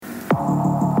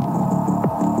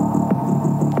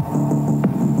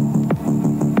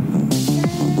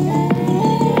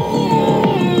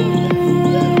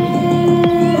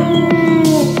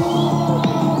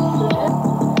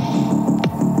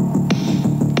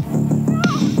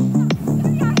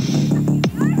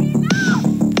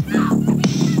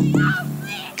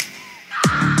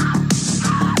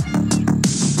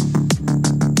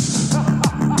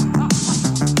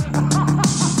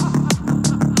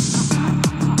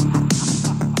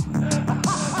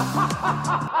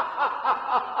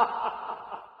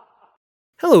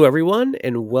Hello, everyone,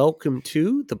 and welcome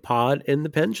to The Pod and the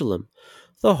Pendulum,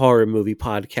 the horror movie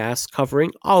podcast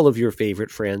covering all of your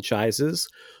favorite franchises,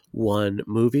 one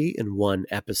movie and one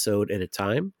episode at a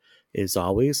time. As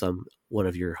always, I'm one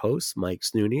of your hosts, Mike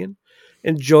Snoonian,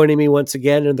 and joining me once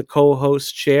again in the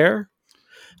co-host chair,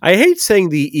 I hate saying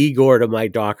the Igor to my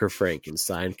Dr.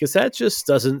 Frankenstein, because that just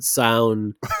doesn't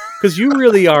sound... Because you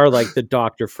really are like the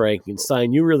Dr.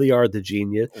 Frankenstein. You really are the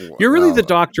genius. You're really the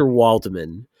Dr.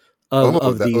 Waldman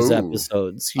of these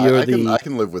episodes. I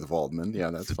can live with Waldman. Yeah,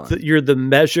 that's fine. You're the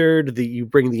measured, you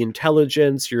bring the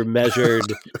intelligence, you're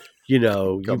measured, you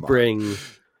bring,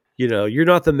 you're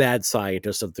not the mad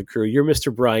scientist of the crew. You're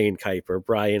Mr. Brian Kuiper.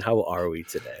 Brian, how are we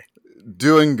today?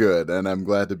 Doing good, and I'm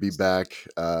glad to be back.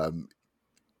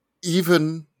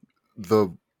 Even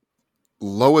the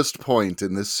lowest point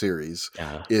in this series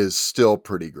is still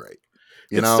pretty great.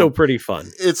 It's still pretty fun.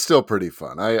 It's still pretty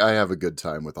fun. I have a good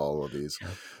time with all of these. Yeah.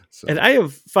 So. And I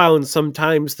have found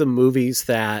sometimes the movies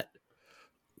that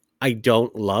I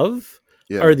don't love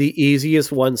are the easiest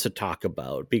ones to talk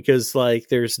about because,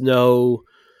 there's no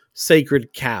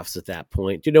sacred calves at that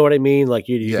point. Do you know what I mean?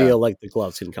 You feel like the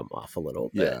gloves can come off a little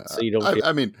bit. Yeah. So you don't.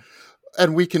 I mean,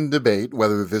 and we can debate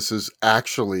whether this is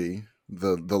actually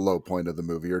the low point of the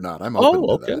movie or not. I'm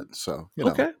open to that. So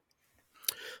Okay.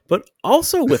 But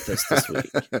also with us this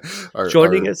week,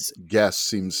 joining us, guest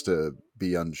seems to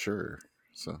be unsure.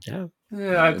 So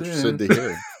I'm interested to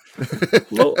hear.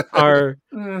 Well,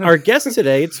 our guest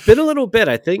today, it's been a little bit.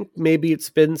 I think maybe it's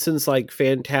been since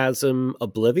Phantasm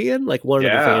Oblivion, one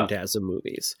of the Phantasm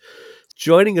movies.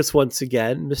 Joining us once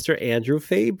again, Mr. Andrew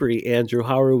Fabry. Andrew,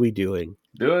 how are we doing?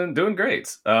 Doing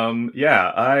great.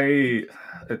 I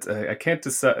can't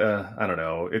decide. I don't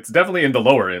know. It's definitely in the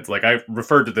lower ends. I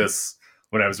referred to this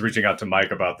when I was reaching out to Mike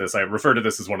about this. I referred to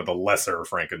this as one of the lesser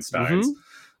Frankensteins.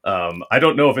 Mm-hmm. I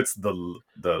don't know if it's the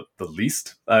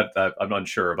least. I'm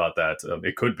unsure about that.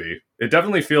 It could be. It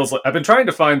definitely feels like I've been trying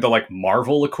to find the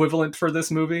Marvel equivalent for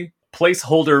this movie.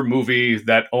 Placeholder movie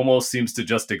that almost seems to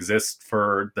just exist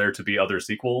for there to be other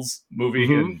sequels movie.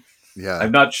 Mm-hmm. And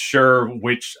I'm not sure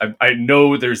which. I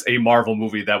know there's a Marvel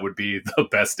movie that would be the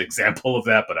best example of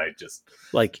that, but I just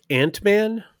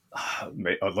Ant-Man.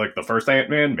 The first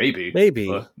Ant-Man,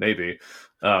 maybe.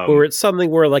 Or it's something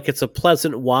where it's a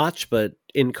pleasant watch but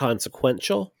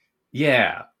inconsequential.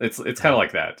 Yeah, it's kind of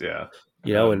like that.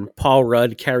 Yeah, and Paul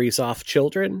Rudd carries off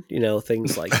children.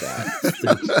 Things like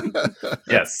that.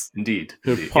 Yes, indeed.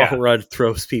 Paul Rudd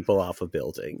throws people off of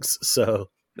buildings. So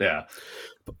yeah.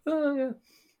 Glad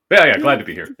to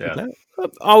be here. Yeah,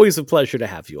 always a pleasure to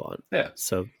have you on. Yeah.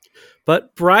 So.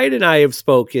 But Brian and I have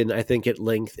spoken, I think, at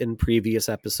length in previous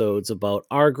episodes about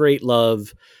our great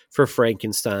love for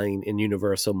Frankenstein and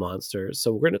Universal Monsters.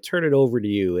 So we're going to turn it over to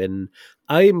you. And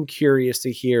I am curious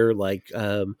to hear,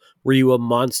 were you a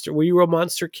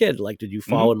monster kid? Did you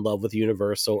fall in love with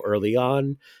Universal early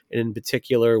on? And in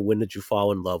particular, when did you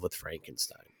fall in love with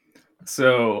Frankenstein?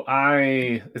 So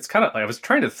it's kind of I was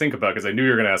trying to think about, because I knew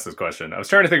you were going to ask this question. I was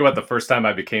trying to think about the first time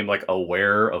I became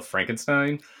aware of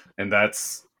Frankenstein. And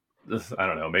that's, I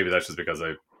don't know, maybe that's just because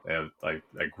I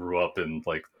grew up in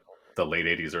the late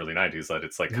 80s, early 90s, that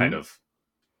it's kind of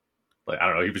I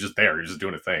don't know, he was just there, he was just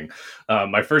doing a thing.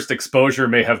 My first exposure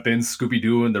may have been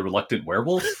Scooby-Doo and the Reluctant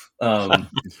Werewolf. You're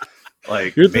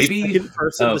maybe the second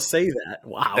person to say that.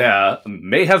 Wow. Yeah,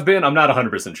 may have been. I'm not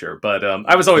 100% sure, but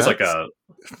I was always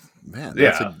man,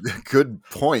 that's a good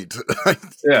point.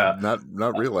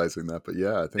 not realizing that, but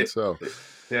I think so.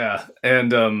 Yeah,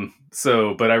 and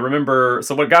but I remember.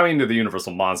 So what got me into the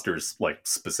Universal Monsters,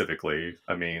 specifically?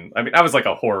 I mean, I was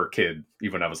a horror kid,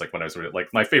 even when I was when I was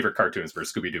my favorite cartoons were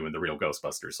Scooby-Doo and the Real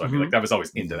Ghostbusters. So I mean, I was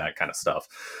always into that kind of stuff.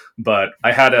 But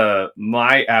I had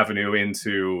my avenue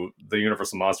into the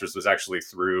Universal Monsters was actually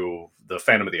through the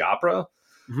Phantom of the Opera,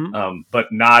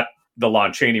 but not the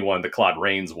Lon Chaney one, the Claude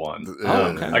Rains one.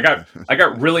 Okay. I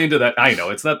got really into that. I know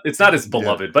it's not as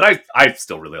beloved, but I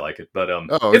still really like it. But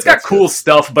it's got cool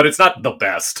stuff, but it's not the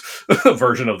best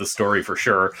version of the story for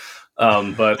sure.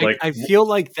 But I feel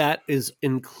like that is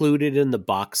included in the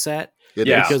box set.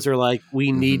 Because they're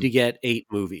we need to get 8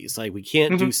 movies. We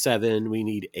can't do 7, we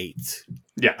need 8.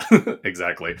 Yeah,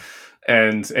 exactly.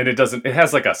 And it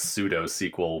has a pseudo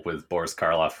sequel with Boris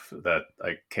Karloff that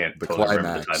I can't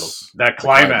remember the title. That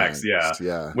climax,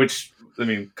 yeah. Which, I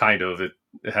mean, kind of, it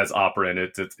has opera in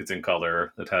it. It's in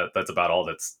color. That's about all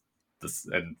that's this,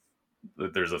 and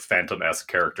there's a Phantom-esque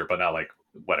character, but not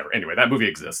whatever. Anyway, that movie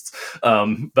exists.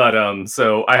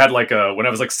 So I had when I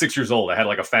was 6 years old, I had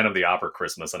a Phantom of the Opera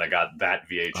Christmas, and I got that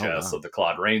VHS of the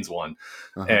Claude Rains one.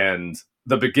 And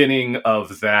the beginning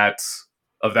of that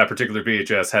particular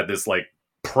VHS had this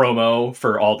promo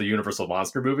for all the Universal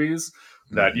Monster movies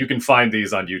that you can find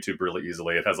these on YouTube really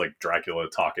easily. It has like Dracula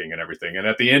talking and everything. And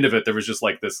at the end of it, there was just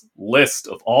like this list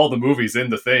of all the movies in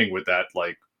the thing with that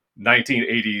like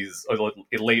 1980s or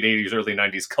late 80s, early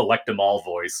 90s collect 'em all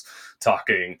voice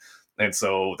talking. And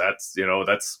so that's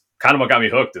kind of what got me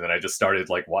hooked. And then I just started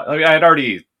like, I had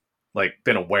already like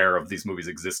been aware of these movies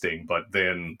existing, but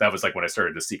then that was like when I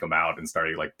started to seek them out and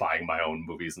started like buying my own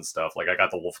movies and stuff. Like I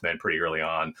got the Wolfman pretty early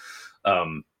on.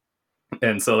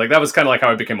 And so like that was kind of like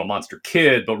how I became a monster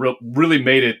kid, but really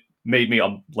made me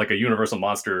like a Universal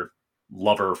Monster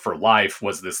lover for life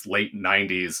was this late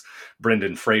 90s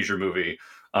Brendan Fraser movie.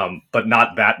 But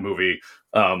not that movie.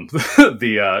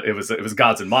 It was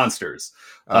Gods and Monsters.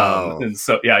 And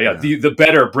so the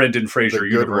better Brendan Fraser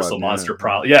Universal Monster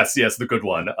yes, the good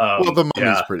one. Well, the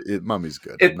Mummy's Mummy's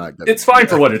good. It's fine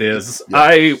for what it is.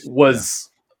 I was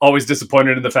always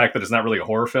disappointed in the fact that it's not really a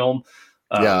horror film.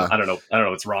 I don't know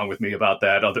what's wrong with me about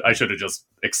that. I should have just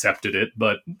accepted it,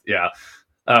 but yeah.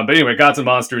 But anyway, Gods and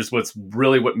Monsters was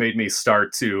really what made me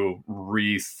start to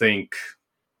rethink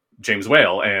James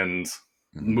Whale and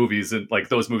movies, and like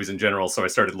those movies in general. So I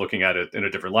started looking at it in a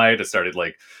different light. I started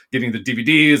like getting the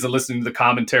DVDs and listening to the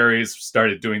commentaries,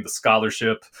 started doing the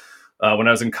scholarship. When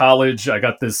I was in college, I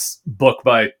got this book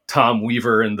by Tom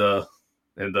Weaver and the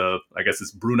I guess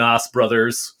it's Brunas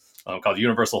brothers, called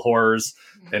Universal Horrors.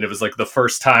 And it was like the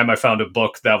first time I found a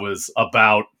book that was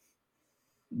about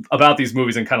these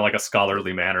movies in kind of like a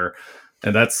scholarly manner.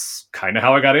 And that's kind of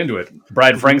how I got into it.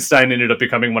 Bride Frankenstein ended up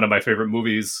becoming one of my favorite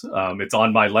movies. It's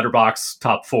on my Letterboxd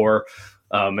top 4.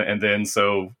 And then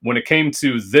so when it came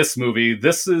to this movie,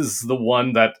 this is the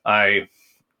one that I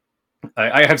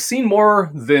have seen more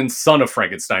than Son of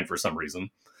Frankenstein for some reason.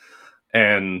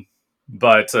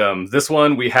 But this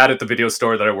one we had at the video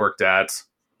store that I worked at.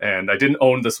 And I didn't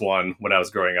own this one when I was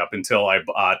growing up until I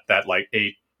bought that like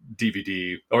 8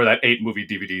 DVD or that 8 movie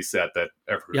DVD set that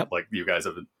like you guys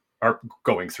are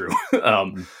going through.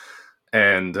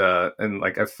 And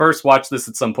like I first watched this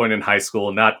at some point in high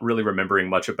school, not really remembering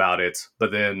much about it,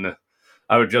 but then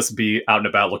I would just be out and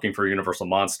about looking for Universal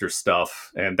Monster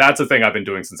stuff. And that's a thing I've been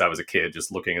doing since I was a kid,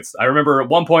 just looking at, I remember at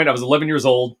one point I was 11 years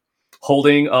old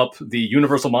holding up the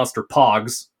Universal Monster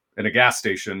Pogs in a gas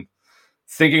station,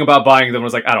 thinking about buying them. I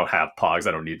was like, I don't have Pogs,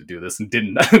 I don't need to do this, and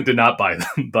did not buy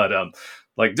them. But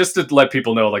like just to let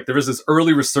people know, like there was this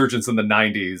early resurgence in the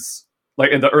 90s,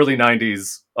 like in the early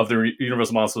 90s of the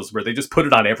Universal Monsters, where they just put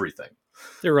it on everything.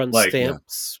 They're on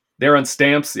stamps. They're on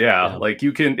stamps, yeah. Like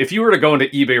you can, if you were to go into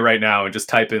eBay right now and just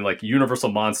type in like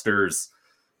Universal Monsters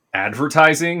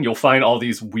advertising, you'll find all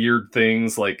these weird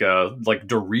things like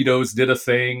Doritos did a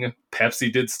thing,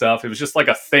 Pepsi did stuff. It was just like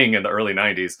a thing in the early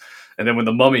 90s. And then when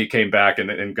The Mummy came back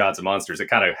in Gods and Monsters, it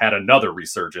kind of had another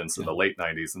resurgence in the late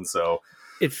 90s. And so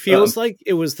it feels like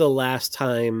it was the last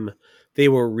time they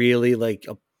were really like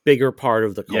a bigger part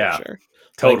of the culture. Yeah,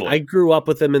 totally. Like, I grew up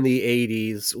with them in the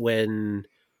 80s when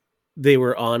they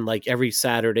were on like every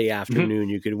Saturday afternoon.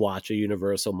 You could watch a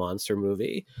Universal Monster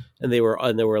movie, and there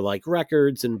were like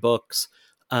records and books.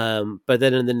 But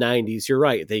then in the 90s, you're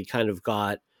right, they kind of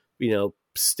got,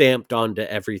 stamped onto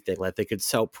everything, like they could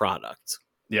sell product.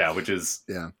 Yeah, which is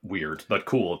weird, but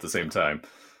cool at the same time.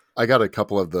 I got a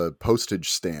couple of the postage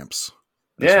stamps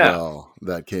as well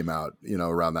that came out,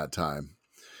 around that time.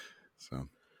 So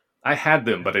I had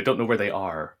them, but I don't know where they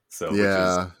are. So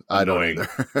yeah, I don't either.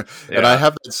 And I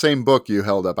have that same book you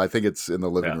held up. I think it's in the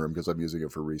living room because I'm using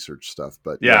it for research stuff.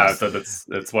 But so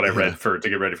that's what I read to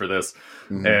get ready for this.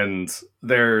 And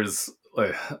there's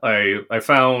I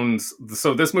found,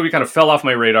 so this movie kind of fell off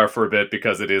my radar for a bit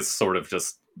because it is sort of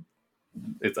just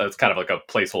it's kind of like a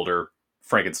placeholder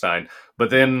Frankenstein. But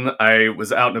then I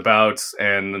was out and about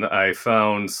and I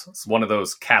found one of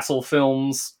those Castle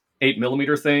Films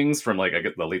 8mm things from like I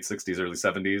get the late 60s, early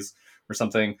 70s or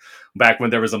something, back when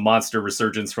there was a monster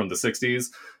resurgence from the 60s.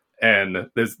 And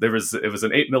it was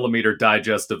an 8mm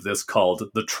digest of this called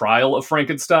The Trial of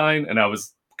Frankenstein, and I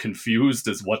was confused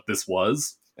as what this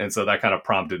was. And so that kind of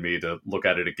prompted me to look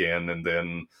at it again. And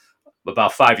then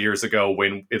about 5 years ago,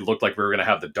 when it looked like we were going to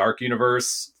have the Dark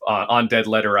Universe, on Dead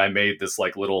Letter, I made this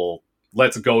like little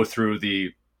let's go through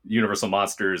the Universal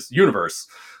Monsters universe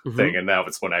thing. And that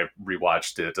was when I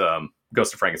rewatched it,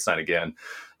 Ghost of Frankenstein again.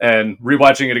 And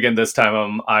rewatching it again this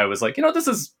time, I was like, this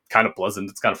is kind of pleasant.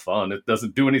 It's kind of fun. It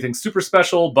doesn't do anything super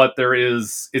special, but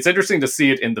it's interesting to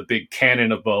see it in the big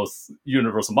canon of both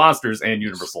Universal Monsters and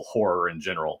Universal horror in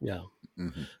general. Yeah.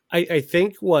 I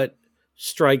think what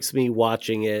strikes me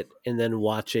watching it and then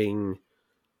watching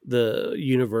the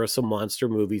Universal Monster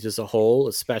movies as a whole,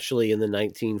 especially in the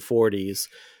 1940s,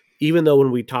 even though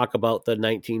when we talk about the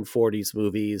 1940s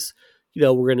movies,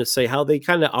 we're going to say how they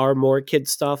kind of are more kid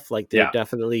stuff. Like they're Yeah.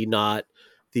 definitely not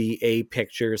the A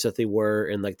pictures that they were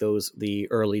in like the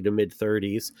early to mid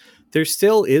 30s. There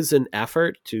still is an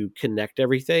effort to connect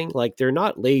everything. Like they're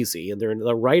not lazy, and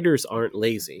the writers aren't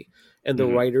lazy, and the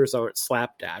writers aren't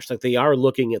slapdash. Like they are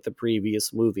looking at the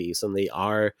previous movies, and they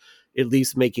are at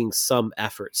least making some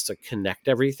efforts to connect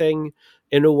everything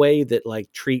in a way that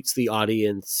like treats the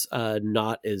audience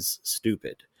not as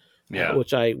stupid.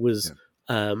 Which I was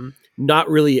not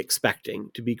really expecting,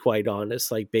 to be quite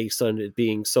honest, like based on it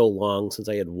being so long since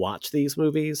I had watched these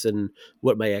movies and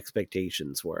what my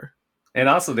expectations were. And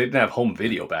also they didn't have home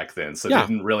video back then, so they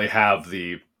didn't really have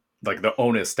the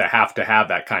onus to have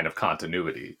that kind of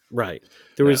continuity. Right.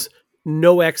 There was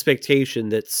no expectation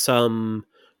that some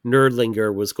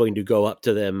nerdlinger was going to go up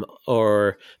to them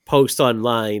or post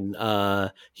online,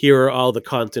 here are all the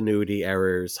continuity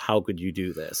errors. How could you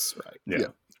do this? Right. Yeah.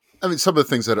 I mean, some of the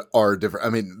things that are different.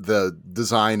 I mean, the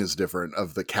design is different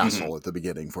of the castle at the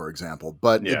beginning, for example,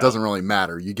 but it doesn't really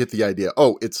matter. You get the idea.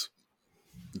 Oh, it's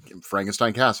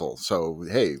Frankenstein Castle. So,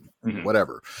 hey,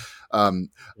 whatever.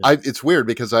 It's weird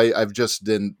because I've just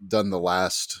done the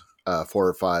last 4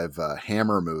 or 5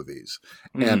 Hammer movies,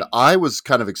 and I was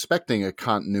kind of expecting a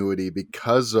continuity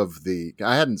because of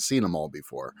I hadn't seen them all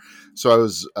before. So I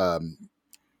was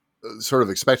sort of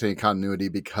expecting a continuity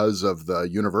because of the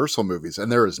Universal movies,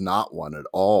 and there is not one at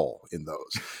all in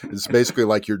those. It's basically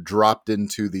like you're dropped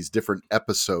into these different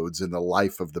episodes in the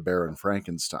life of the Baron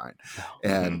Frankenstein,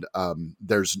 and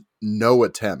there's no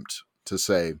attempt to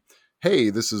say,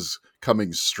 hey, this is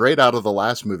coming straight out of the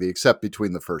last movie, except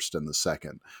between the first and the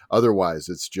second. Otherwise,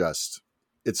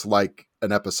 it's like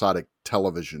an episodic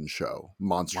television show,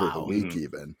 Monster of the Week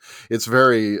even. It's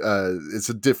very, it's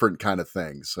a different kind of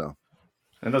thing, so.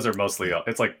 And those are mostly,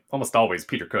 it's like almost always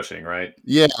Peter Cushing, right?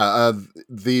 Yeah.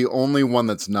 The only one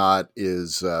that's not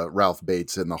is Ralph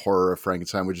Bates in The Horror of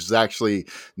Frankenstein, which is actually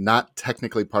not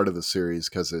technically part of the series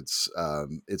because it's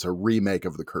a remake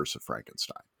of The Curse of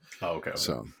Frankenstein. Oh, okay.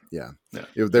 So, yeah.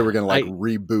 They were going to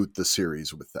reboot the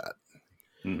series with that.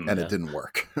 Mm-hmm. And it didn't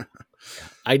work.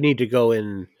 I need to go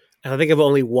in. I think I've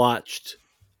only watched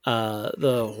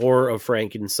The Horror of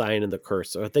Frankenstein and The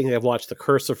Curse. I think I've watched The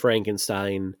Curse of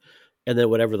Frankenstein and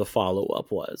then whatever the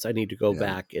follow-up was. I need to go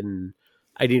back and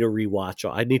I need to rewatch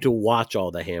I need to watch all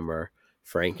the Hammer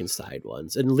Frankenstein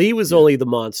ones. And Lee was only the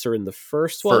monster in the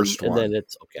first one. And then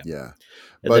it's okay. Yeah.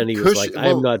 And then he was like,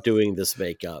 I'm not doing this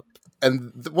makeup.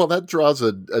 And that draws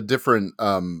a different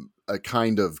a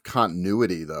kind of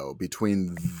continuity though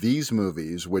between these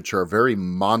movies, which are very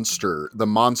monster. The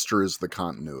monster is the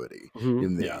continuity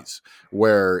in these,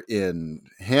 where in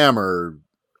Hammer,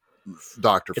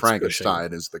 Dr.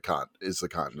 Frankenstein is the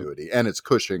continuity, and it's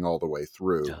Cushing all the way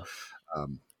through.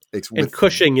 And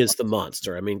Cushing is the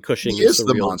monster. I mean, Cushing is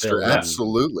the real monster. villain.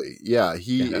 Absolutely, yeah.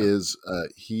 He is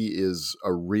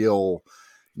a real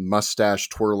mustache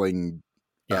twirling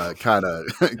kind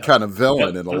of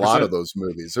villain in a lot of those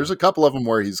movies. There's a couple of them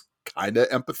where he's kind of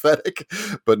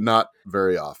empathetic, but not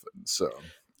very often. So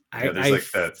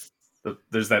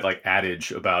there's that like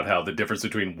adage about how the difference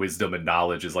between wisdom and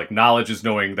knowledge is like knowledge is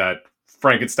knowing that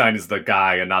Frankenstein is the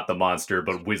guy and not the monster,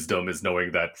 but wisdom is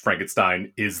knowing that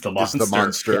Frankenstein is the monster. Is the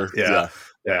monster.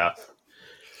 Yeah.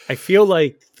 I feel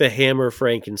like the Hammer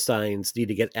Frankensteins need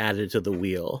to get added to the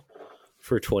wheel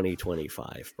for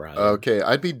 2025, Brian. Okay,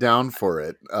 I'd be down for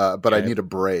it, but I need a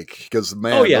break because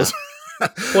man,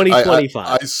 2025.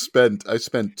 I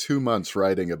spent 2 months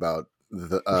writing about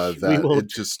that. It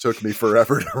just took me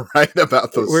forever to write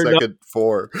about those second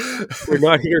 4. We're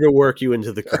not here to work you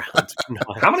into the ground.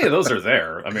 How many of those are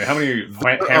there? I mean, how many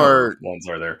Hammer ones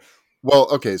are there? Well,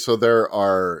 okay, so there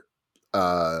are.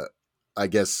 I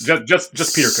guess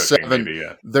just Peter Cushing, maybe.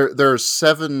 Yeah, there are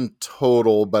 7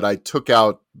 total, but I took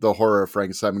out The Horror of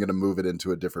Frankenstein. I'm going to move it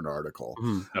into a different article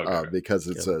because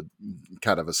it's a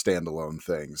kind of a standalone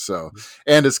thing. So,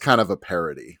 and it's kind of a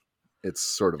parody. It's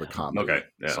sort of a comedy. Okay.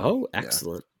 Yeah. So,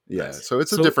 excellent. Yeah. So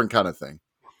it's a different kind of thing.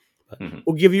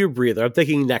 We'll give you a breather. I'm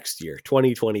thinking next year,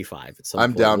 2025.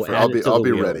 I'm down for. I'll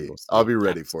be ready. I'll be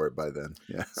ready for it by then.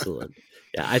 Yeah. Excellent.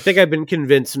 Yeah, I think I've been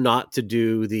convinced not to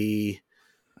do the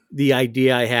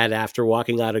idea I had after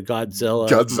walking out of Godzilla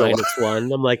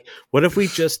 -1. I'm like, what if we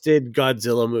just did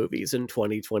Godzilla movies in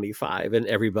 2025 and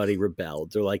everybody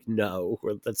rebelled? They're like, no,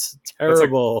 that's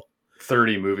terrible. That's like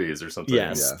 30 movies or something.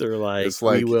 Yes, they're like,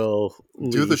 we will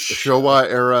do the Showa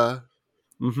era,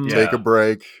 take a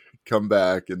break, come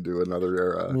back and do another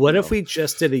era. What if we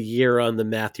just did a year on the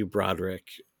Matthew Broderick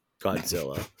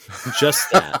Godzilla? Just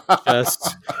that.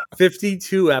 Just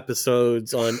 52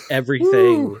 episodes on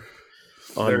everything.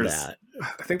 On that.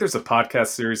 I think there's a podcast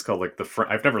series called like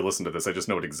I've never listened to this. I just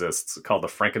know it exists, called the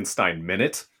Frankenstein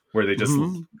Minute, where they just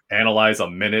analyze a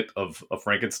minute of a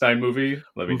Frankenstein movie.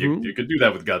 I mean, you could do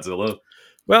that with Godzilla.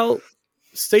 Well,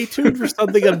 stay tuned for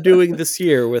something I'm doing this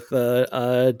year with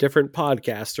a different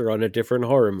podcaster on a different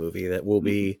horror movie that will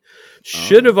be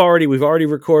we've already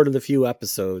recorded a few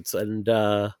episodes,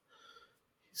 and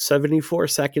 74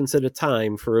 seconds at a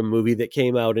time for a movie that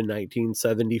came out in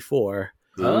 1974.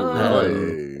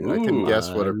 Really? I can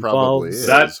guess what it probably is.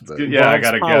 I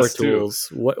got to guess tools.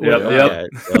 Too.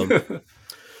 Yep.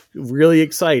 Really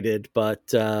excited,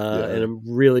 but and I'm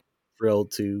really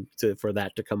thrilled for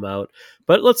that to come out.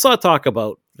 But let's not talk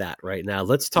about that right now.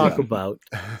 Let's talk about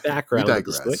background. We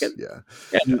digress.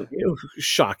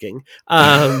 Shocking.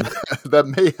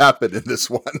 That may happen in this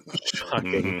one.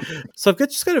 Shocking. So I've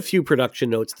just got a few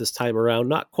production notes this time around.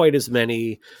 Not quite as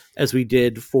many as we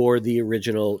did for the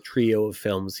original trio of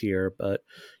films here, but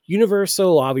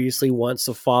Universal obviously wants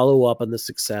to follow up on the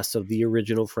success of the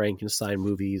original Frankenstein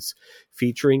movies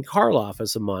featuring Karloff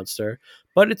as a monster,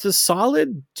 but it's a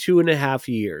solid 2.5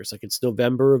 years. Like, it's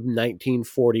November of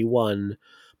 1941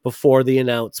 before they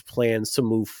announce plans to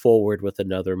move forward with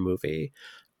another movie.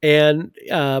 And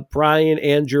Brian,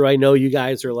 Andrew, I know you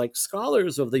guys are like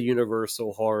scholars of the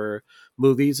Universal horror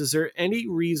movies. Is there any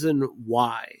reason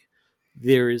why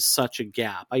there is such a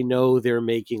gap? I know they're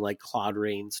making, like Claude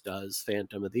Rains does,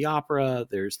 Phantom of the Opera.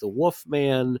 There's the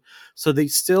Wolfman. So they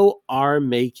still are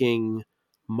making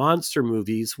monster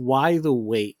movies. Why the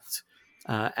wait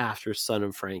after Son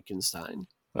of Frankenstein?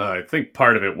 I think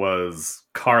part of it was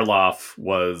Karloff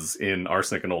was in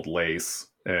Arsenic and Old Lace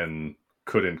and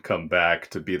couldn't come back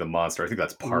to be the monster. I think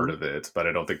that's part of it, but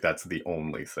I don't think that's the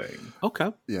only thing.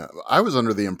 Okay. Yeah, I was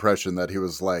under the impression that he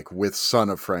was like, with Son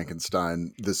of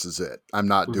Frankenstein, this is it. I'm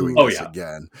not doing this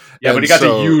again. Yeah, but he got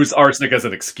to use arsenic as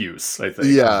an excuse, I think.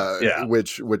 Yeah.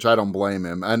 Which I don't blame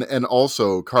him. And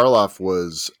also Karloff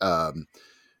was I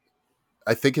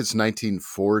think it's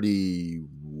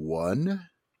 1941.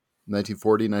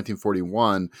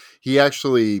 He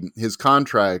actually, his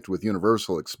contract with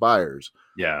Universal expires.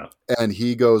 Yeah. And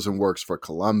he goes and works for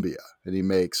Columbia, and he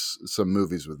makes some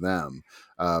movies with them.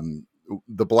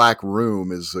 The Black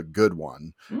Room is a good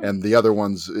one. And the other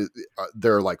ones,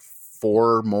 there are like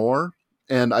 4 more.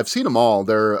 And I've seen them all.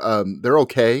 They're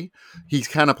okay. He's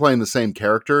kind of playing the same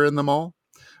character in them all,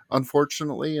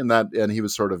 unfortunately. And he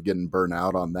was sort of getting burnt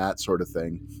out on that sort of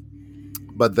thing.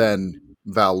 But then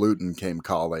Val Lewton came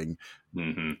calling.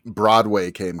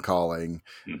 Broadway came calling.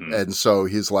 And so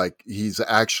he's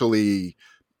actually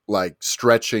like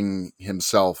stretching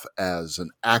himself as an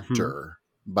actor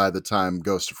by the time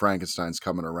Ghost of Frankenstein's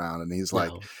coming around. And he's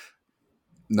like,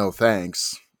 no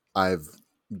thanks. I've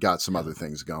got some other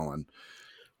things going.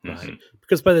 Right.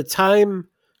 Because by the time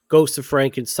Ghost of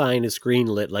Frankenstein is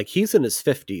greenlit, like, he's in his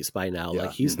 50s by now.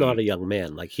 Like, he's not a young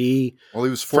man. Like, he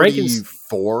was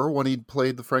 44 when he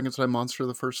played the Frankenstein monster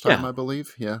the first time, I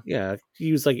believe. Yeah,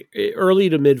 he was like early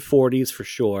to mid 40s for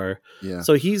sure. Yeah,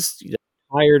 so he's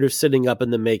tired of sitting up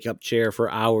in the makeup chair for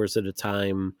hours at a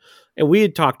time. And we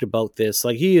had talked about this.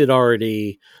 Like, he had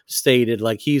already stated,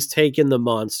 like, he's taken the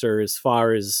monster as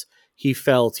far as he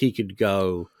felt he could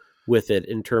go with it,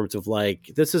 in terms of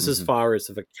like, this is as far as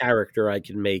of a character I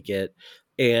can make it.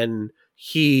 And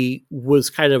he was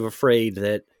kind of afraid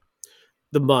that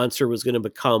the monster was going to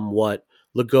become what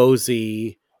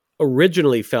Lugosi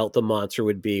originally felt the monster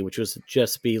would be, which was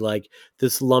just be like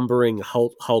this lumbering,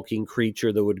 hulking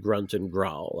creature that would grunt and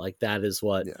growl. Like, that is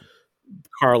what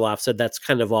Karloff said. That's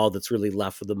kind of all that's really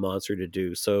left for the monster to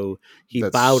do. So he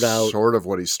bowed out. Sort of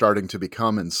what he's starting to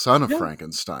become in Son of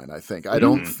Frankenstein, I think. I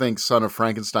don't think Son of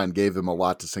Frankenstein gave him a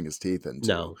lot to sink his teeth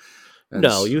into.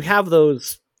 No, you have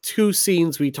those 2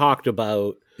 scenes we talked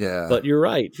about. Yeah. But you're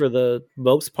right. For the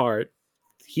most part,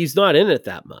 he's not in it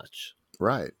that much.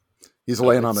 Right. He's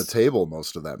laying on a table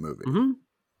most of that movie.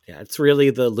 Yeah, it's really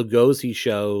the Lugosi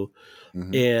show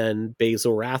and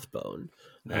Basil Rathbone.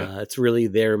 It's really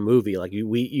their movie. Like,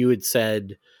 you had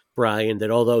said, Brian,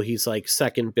 that although he's like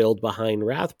second build behind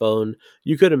Rathbone,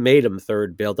 you could have made him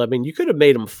third build. I mean, you could have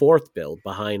made him fourth build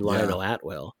behind Lionel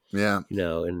Atwill. Yeah.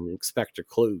 And Inspector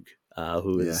Klug,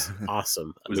 who is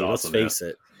awesome. I mean, awesome, let's face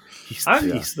it. He's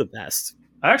the best.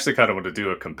 I actually kind of want to do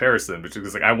a comparison,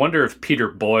 because like, I wonder if Peter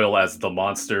Boyle as the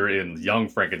monster in Young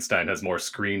Frankenstein has more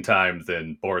screen time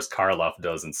than Boris Karloff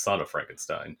does in Son of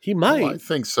Frankenstein. He might. I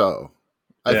think so.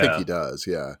 I think he does.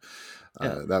 Yeah.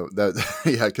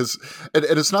 Because and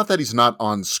it's not that he's not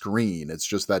on screen. It's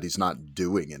just that he's not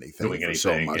doing anything for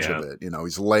so much of it.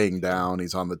 He's laying down,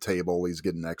 he's on the table, he's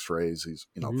getting x-rays, he's,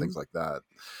 things like that.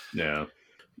 Yeah.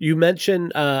 You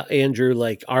mentioned Andrew,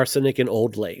 like Arsenic and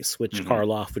Old Lace, which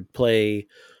Karloff would play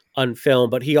on film,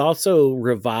 but he also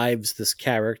revives this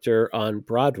character on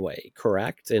Broadway,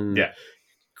 correct? And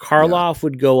Karloff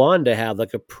would go on to have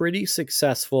like a pretty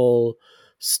successful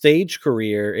stage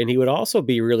career, and he would also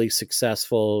be really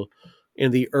successful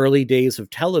in the early days of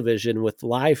television with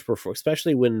live performance,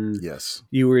 especially when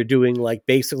you were doing like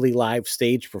basically live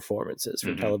stage performances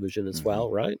for television as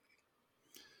well, right?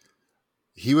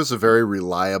 He was a very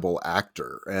reliable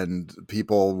actor, and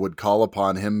people would call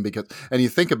upon him because, and you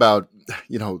think about,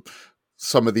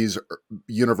 some of these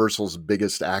Universal's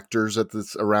biggest actors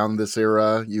around this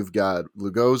era. You've got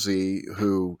Lugosi,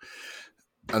 who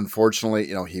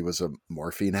unfortunately, he was a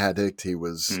morphine addict. He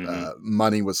was,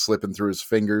 money was slipping through his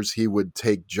fingers. He would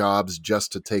take jobs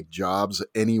just to take jobs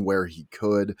anywhere he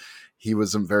could. He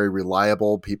wasn't very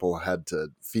reliable. People had to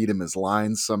feed him his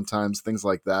lines sometimes, things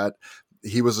like that.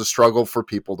 He was a struggle for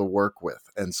people to work with.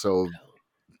 And so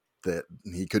that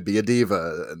he could be a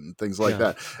diva and things like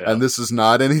that. Yeah. And this is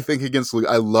not anything against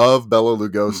I love Bela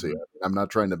Lugosi. I'm not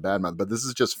trying to badmouth, but this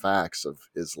is just facts of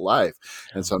his life.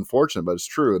 Yeah. And it's unfortunate, but it's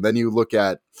true. And then you look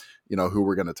at, who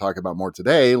we're going to talk about more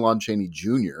today, Lon Chaney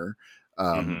Jr.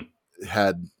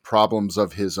 Had problems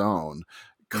of his own.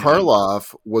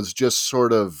 Karloff was just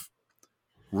sort of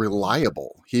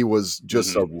reliable. He was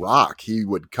just a rock. He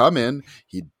would come in,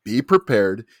 he'd be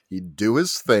prepared, he'd do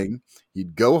his thing,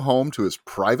 he'd go home to his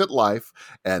private life,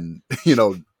 and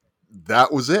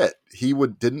that was it. He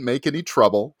didn't make any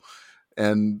trouble,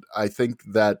 and I think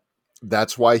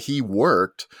that's why he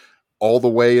worked all the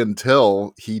way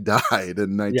until he died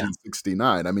in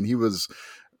 1969. I mean,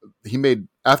 he made,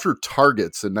 after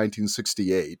Targets in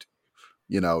 1968,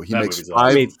 he makes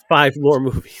made 5 more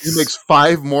movies. He makes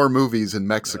 5 more movies in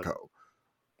Mexico.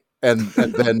 Yeah.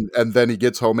 And then he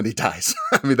gets home and he dies.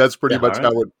 I mean, that's pretty much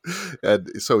how it.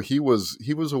 And so he was a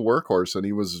workhorse, and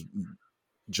he was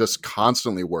just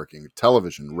constantly working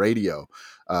television, radio.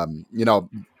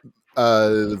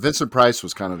 Vincent Price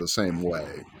was kind of the same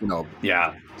way.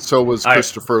 So was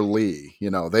Christopher Lee.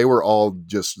 They were all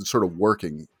just sort of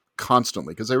working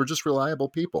constantly because they were just reliable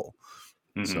people.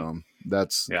 So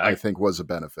that's, I think, was a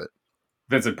benefit.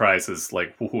 Vincent Price is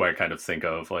like who I kind of think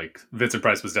of. Like Vincent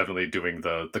Price was definitely doing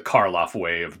the Karloff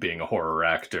way of being a horror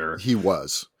actor. He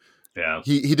was. Yeah.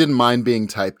 He didn't mind being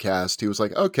typecast. He was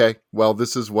like, okay, well,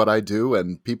 this is what I do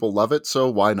and people love it, so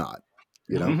why not?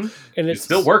 And it's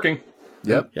still working.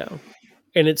 Yep. Yeah.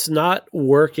 And it's not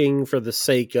working for the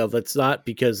sake of, it's not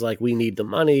because like we need the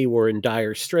money, we're in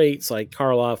dire straits. Like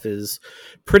Karloff is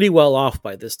pretty well off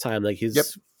by this time. Like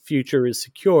his future is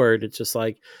secured. It's just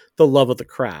like the love of the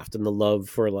craft and the love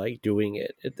for like doing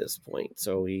it at this point.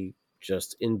 So he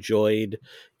just enjoyed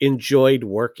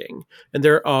working. And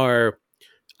there are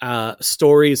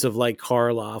stories of like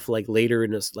Karloff, like later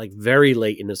in his, like very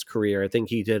late in his career. I think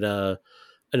he did an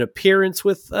appearance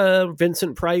with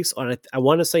Vincent Price on, I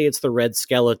want to say it's the Red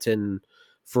Skeleton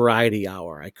Variety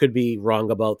Hour. I could be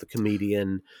wrong about the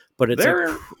comedian, but it's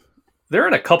they're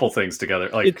in a couple things together.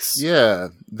 Like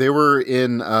they were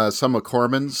in some of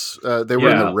Corman's. They were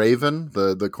in The Raven,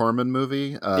 the Corman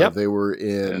movie. They were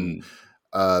in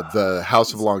the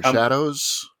House of Long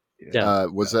Shadows.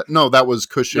 Was that? No, that was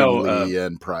Cushing, Lee,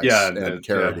 and Price and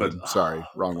Carradine. Sorry,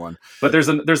 wrong one. But there's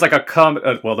like a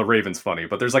well, The Raven's funny,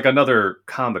 but there's like another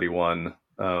comedy one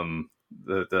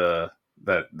that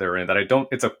they're in that I don't.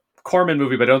 It's a Corman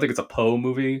movie, but I don't think it's a Poe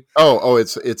movie.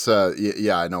 It's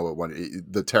I know what one.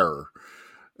 The Terror.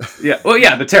 Yeah. Well,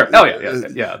 yeah, The Terror. Oh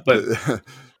yeah. But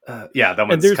that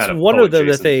one's and there's kind of one of them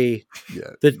that they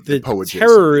the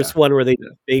Terror is one where they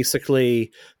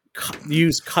basically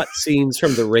use cut scenes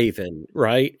from The Raven,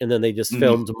 right? And then they just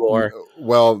filmed more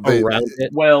around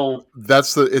it. Well,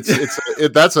 that's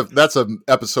that's an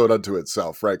episode unto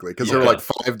itself, frankly, because there were like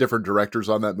 5 different directors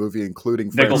on that movie, including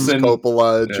Francis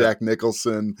Coppola, Jack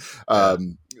Nicholson,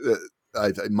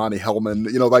 Monty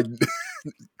Hellman. Like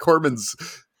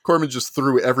Corman just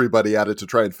threw everybody at it to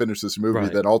try and finish this movie.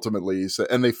 Right. Then ultimately,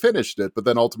 and they finished it, but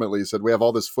then ultimately he said, "We have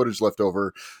all this footage left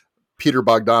over. Peter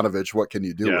Bogdanovich, what can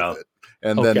you do with it?"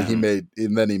 And then he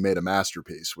made a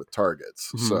masterpiece with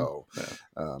Targets. So,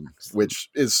 which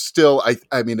is still,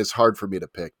 I mean, it's hard for me to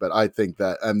pick, but I think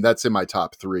that, and that's in my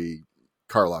top 3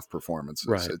 Karloff performances.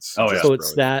 Right. So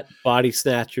it's that, Body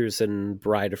Snatchers, and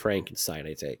Bride of Frankenstein,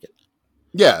 I take it.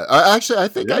 Yeah. I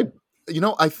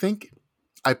think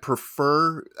I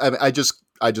prefer,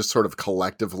 I just sort of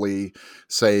collectively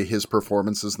say his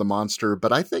performance is the monster,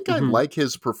 but I think I like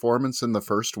his performance in the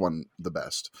first one the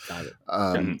best. Got it.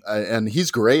 And he's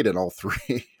great in all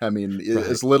 3. I mean,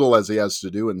 as little as he has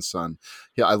to do in Son.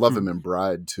 Yeah, I love him in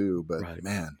Bride too, but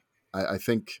man, I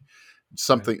think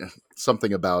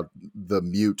something about the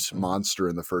mute monster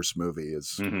in the first movie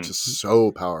is Mhm. just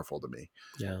so powerful to me.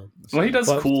 Yeah. Well, he does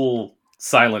But- cool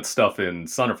silent stuff in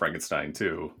Son of Frankenstein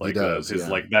too. He Like does, his yeah.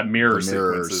 like that mirror The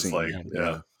mirror sequence is scene, like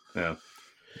yeah. yeah.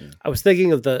 I was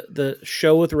thinking of the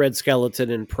show with Red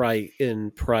Skeleton in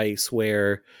Price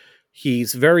where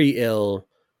he's very ill.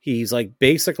 He's like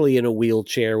basically in a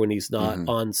wheelchair when he's not Mhm.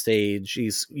 on stage.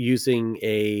 He's using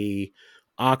a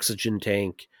oxygen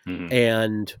tank, Mhm.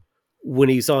 and when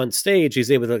he's on stage,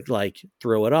 he's able to like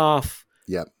throw it off,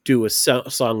 Yep. do a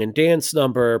song and dance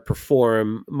number,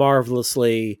 perform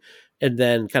marvelously, and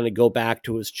then kind of go back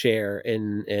to his chair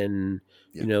and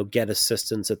Yeah. get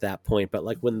assistance at that point. But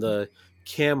like when the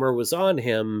camera was on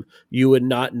him, you would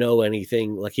not know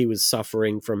anything. Like he was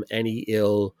suffering from any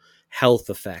ill health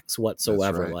effects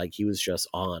whatsoever. right. Like he was just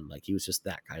on. Like he was just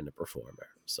that kind of performer.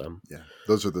 So Yeah,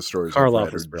 those are the stories I've Karloff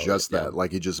read. was Are brilliant, just that,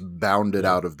 like he just bounded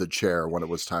Yeah. out of the chair when it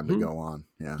was time to Mhm. go on.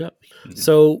 Yeah. Yep. Mhm.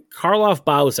 So Karloff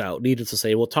bows out. Needless to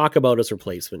say, we'll talk about his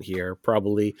replacement here.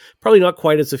 Probably not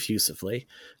quite as effusively,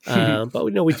 but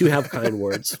we know we do have kind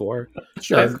words for.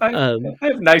 Sure. I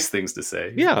have nice things to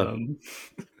say. Yeah.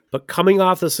 But coming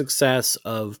off the success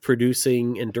of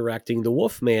producing and directing The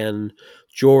Wolfman,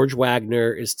 George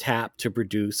Wagner is tapped to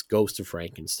produce Ghost of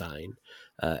Frankenstein.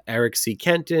 Eric C.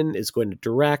 Kenton is going to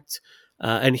direct,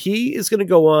 and he is going to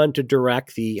go on to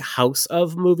direct the House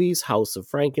of movies, House of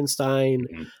Frankenstein,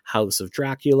 Mhm. House of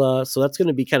Dracula. So that's going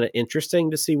to be kind of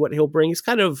interesting to see what he'll bring. He's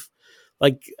kind of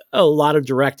like a lot of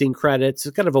directing credits.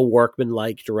 He's kind of a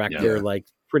workman-like director, Yeah. like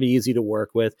pretty easy to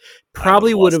work with.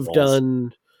 Probably would have Lost Balls.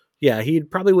 done... Yeah, he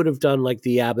probably would have done like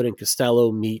the Abbott and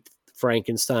Costello meet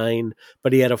Frankenstein,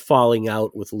 but he had a falling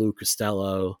out with Lou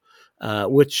Costello,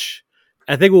 which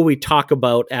I think when we talk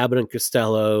about Abbott and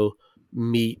Costello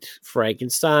meet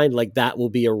Frankenstein, like that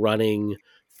will be a running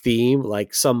theme,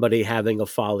 like somebody having a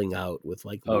falling out with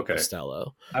like Lou Okay.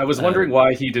 Costello. I was wondering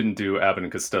why he didn't do Abbott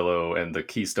and Costello and the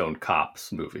Keystone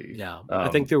Cops movie. Yeah, I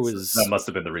think there was... that must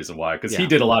have been the reason why, because he Yeah.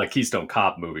 did a lot of Keystone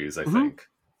Cop movies, I Mhm. think.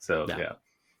 So Yeah. yeah.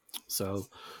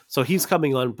 So he's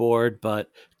coming on board, but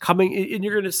and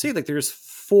you're going to see like there's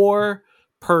 4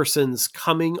 persons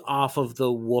coming off of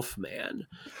the Wolfman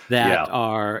that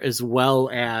are, as well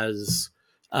as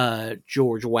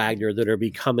George Wagner, that are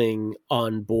becoming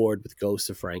on board with Ghost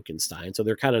of Frankenstein. So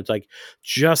they're kind of like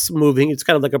just moving. It's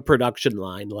kind of like a production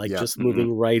line, like just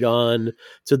moving right on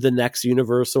to the next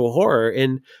Universal horror.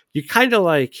 And you kind of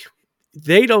like,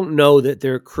 they don't know that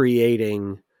they're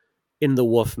creating in the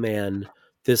Wolfman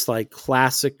this like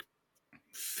classic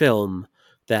film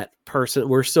that person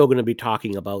we're still going to be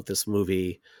talking about this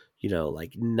movie,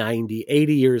 like 90,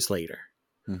 80 years later.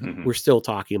 Mhm. We're still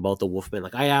talking about the Wolfman.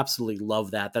 Like I absolutely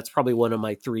love that. That's probably one of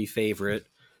my 3 favorite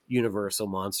Universal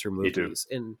monster Me too. movies.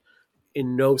 And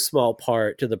in no small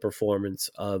part to the performance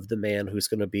of the man who's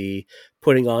going to be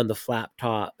putting on the flap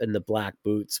top and the black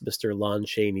boots, Mr. Lon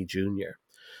Chaney Jr.,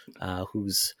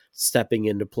 who's stepping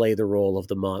in to play the role of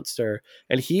the monster.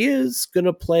 And he is going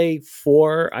to play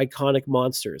 4 iconic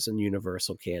monsters in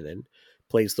Universal canon.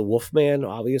 Plays the Wolfman,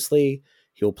 obviously.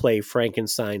 He'll play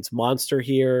Frankenstein's monster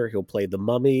here. He'll play the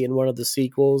Mummy in one of the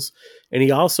sequels. And he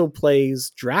also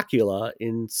plays Dracula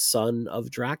in Son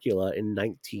of Dracula in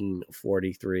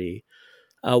 1943.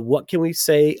 What can we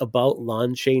say about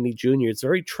Lon Chaney Jr.? It's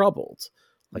very troubled.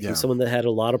 Like he's someone that had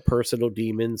a lot of personal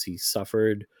demons. He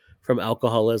suffered from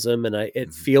alcoholism, and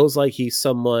it feels like he's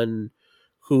someone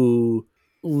who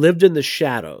lived in the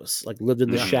shadows,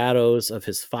 the shadows of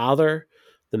his father,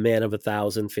 the man of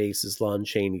 1,000 faces, Lon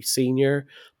Chaney Sr.,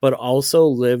 but also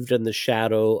lived in the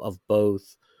shadow of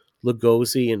both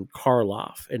Lugosi and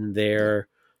Karloff and the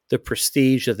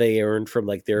prestige that they earned from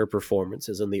like their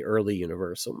performances in the early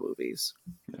Universal movies.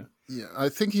 Yeah, I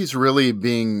think he's really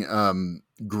being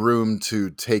groomed to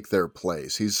take their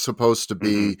place. He's supposed to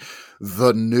be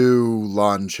the new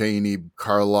Lon Chaney,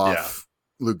 Karloff,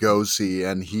 Lugosi,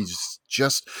 and he's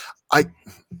just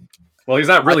Well, he's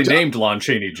not really named Lon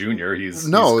Chaney Jr. He's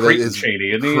Creighton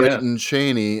Chaney, isn't he? Creighton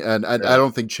Chaney, and I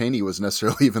don't think Chaney was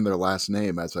necessarily even their last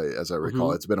name, as I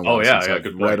recall. It's been a while since I've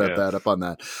read that up on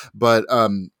that. But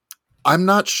I'm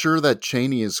not sure that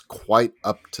Chaney is quite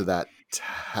up to that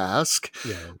task.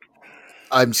 Yeah.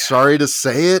 I'm sorry to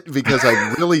say it because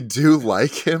I really do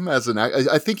like him as an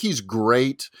actor. I think he's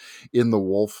great in The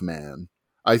Wolfman.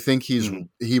 I think he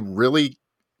really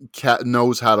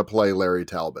knows how to play Larry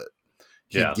Talbot.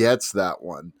 He gets that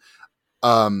one.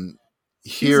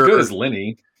 He's good as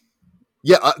Lenny.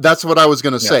 Yeah, that's what I was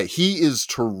going to say. He is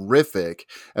terrific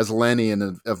as Lenny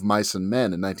in Of Mice and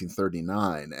Men in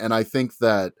 1939. And I think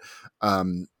that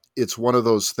it's one of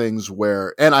those things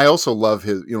where, and I also love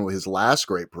his last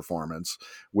great performance,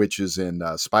 which is in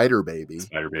Spider Baby,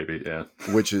 yeah,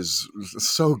 which is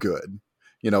so good.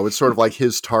 It's sort of like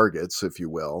his targets, if you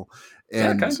will,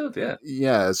 and yeah, kind of,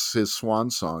 yeah, it's his swan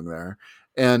song there,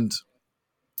 and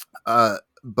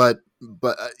but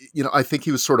I think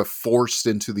he was sort of forced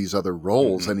into these other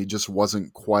roles, and he just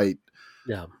wasn't quite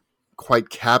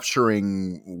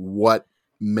capturing what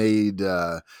made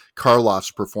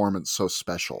Karloff's performance so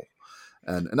special,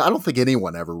 and I don't think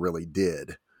anyone ever really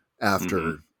did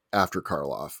after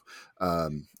Karloff.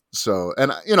 So,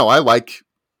 and I like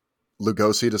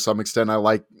Lugosi to some extent. I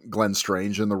like Glenn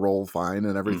Strange in the role fine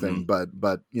and everything, but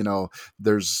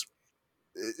there's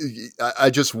I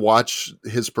just watch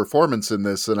his performance in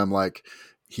this, and I'm like,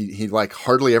 he like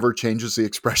hardly ever changes the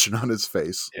expression on his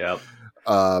face. Yeah.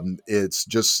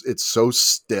 It's so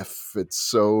stiff.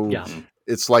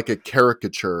 It's like a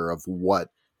caricature of what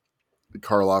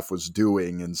Karloff was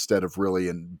doing instead of really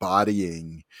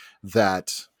embodying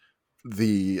that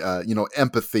the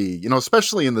empathy,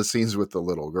 especially in the scenes with the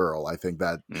little girl. I think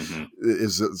that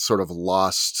is a sort of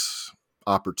lost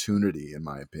opportunity, in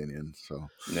my opinion. So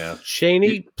yeah,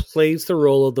 Chaney plays the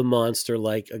role of the monster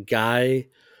like a guy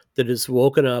that is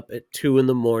woken up at 2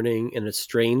 a.m. in a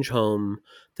strange home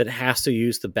that has to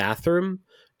use the bathroom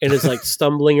and is like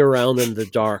stumbling around in the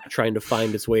dark trying to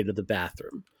find his way to the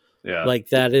bathroom. Yeah, like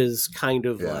that is kind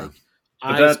of like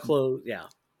eyes closed. Yeah,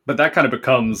 but that kind of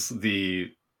becomes the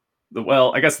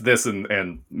well, I guess this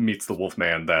and meets the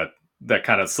Wolfman that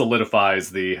kind of solidifies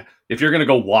the, if you're going to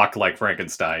go walk like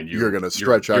Frankenstein, you're going to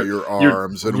stretch out your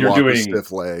arms and walk with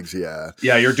stiff legs. Yeah.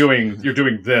 Yeah. You're doing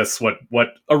this, what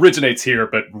originates here,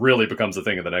 but really becomes a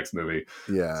thing in the next movie.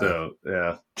 Yeah. So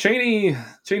yeah, Chaney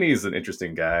is an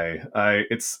interesting guy.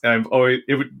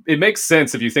 It makes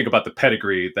sense if you think about the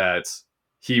pedigree that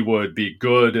he would be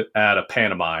good at a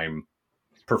pantomime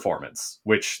performance,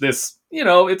 which this,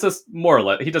 it's a more or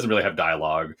less, he doesn't really have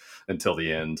dialogue until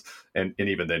the end, and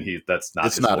even then that's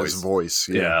not his voice.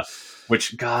 Yeah.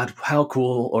 Which, God, how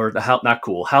cool, or how not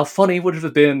cool, how funny would it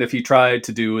have been if he tried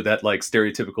to do that like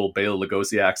stereotypical Bela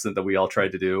Lugosi accent that we all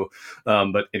tried to do.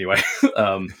 But anyway,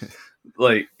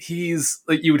 like he's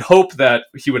like, you would hope that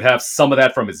he would have some of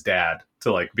that from his dad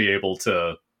to like be able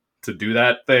to do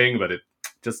that thing, but it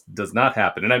just does not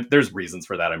happen. And there's reasons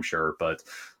for that, I'm sure, but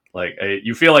like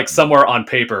you feel like somewhere on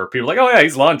paper, people are like, oh yeah,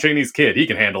 he's Lon Chaney's kid, he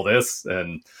can handle this,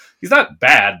 and he's not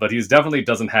bad, but he's definitely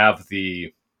doesn't have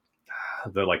the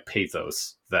like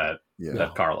pathos that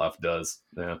Karloff does.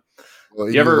 Yeah. Well,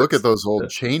 you look at those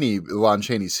old Lon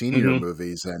Chaney Sr.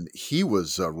 movies, and he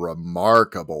was a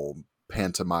remarkable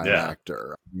pantomime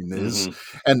actor. I mean,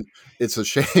 and it's a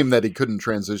shame that he couldn't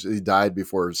transition. He died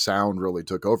before sound really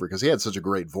took over, because he had such a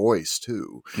great voice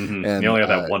too. And he only had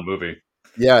that one movie.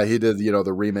 Yeah, he did,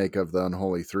 the remake of the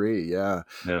Unholy Three. Yeah.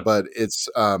 But it's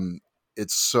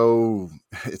so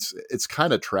it's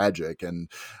kind of tragic,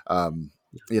 and I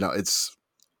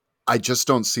just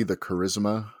don't see the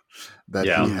charisma that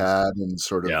he had, and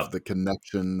sort of the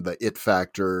connection, the it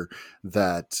factor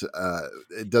that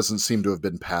it doesn't seem to have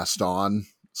been passed on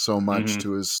so much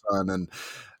to his son. And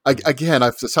again,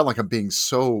 I sound like I'm being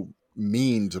so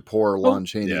mean to poor Lon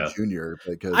Chaney Jr.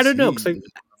 because I don't know, because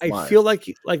I feel like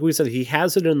we said, he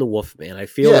has it in the Wolfman. I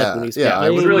feel like when he's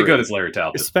it was really good as Larry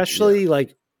Talbot, especially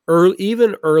like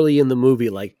even early in the movie,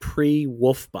 like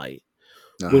pre-Wolf Bite,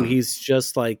 when he's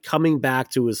just like coming back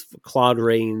to his Claude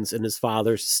Rains and his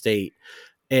father's estate,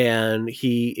 and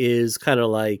he is kind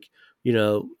of like,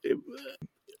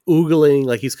 oogling,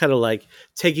 like he's kind of like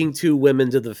taking 2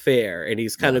 women to the fair, and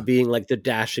he's kind of being like the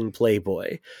dashing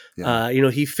playboy.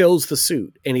 He fills the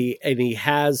suit, and he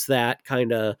has that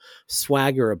kind of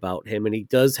swagger about him, and he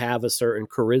does have a certain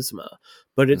charisma,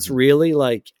 but it's really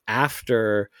like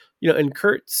after, and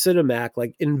Kurt Sinemak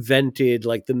like invented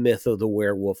like the myth of the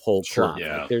werewolf whole cloth.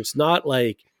 Like, there's not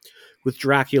like with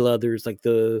Dracula, there's like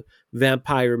the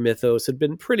vampire mythos had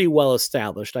been pretty well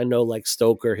established. I know like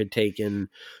Stoker had taken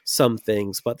some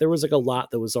things, but there was like a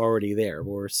lot that was already there,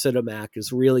 where Sinemak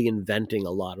is really inventing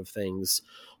a lot of things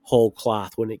whole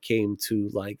cloth when it came to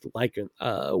like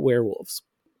werewolves.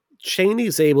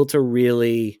 Chaney's able to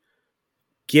really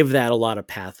give that a lot of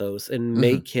pathos and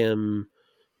make him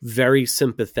very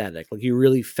sympathetic. Like you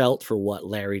really felt for what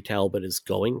Larry Talbot is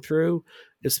going through,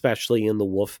 especially in the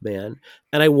Wolfman.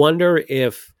 And I wonder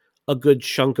if a good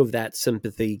chunk of that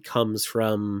sympathy comes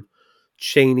from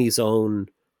Chaney's own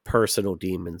personal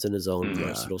demons and his own Yeah.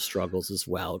 personal struggles as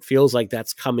well. It feels like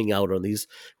that's coming out on these,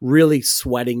 really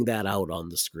sweating that out on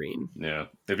the screen. Yeah.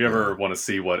 If you ever want to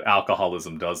see what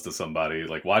alcoholism does to somebody,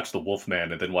 like watch The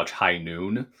Wolfman and then watch High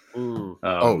Noon.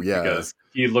 Because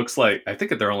he looks like, I think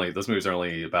that those movies are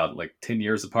only about like 10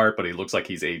 years apart, but he looks like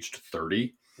he's aged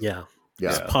 30. Yeah.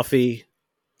 He's puffy.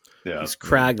 Yeah. He's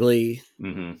craggy.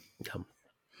 Mm-hmm.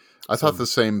 I thought the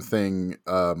same thing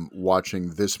watching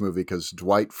this movie, because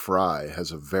Dwight Fry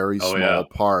has a very small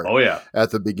part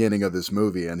at the beginning of this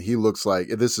movie, and he looks like,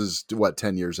 this is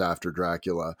 10 years after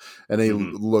Dracula, and he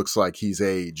looks like he's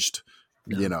aged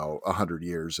 100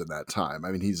 years in that time.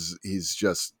 I mean,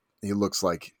 he looks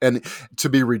like, and to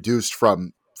be reduced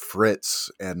from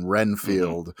Fritz and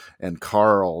Renfield and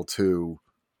Carl to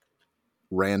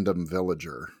random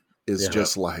villager is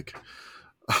just like,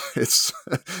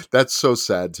 that's so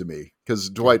sad to me, because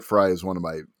Dwight Fry is one of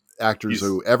my actors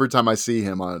who every time I see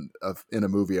him in a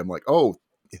movie, I'm like, oh,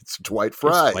 it's Dwight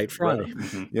Fry. It's Dwight Fry.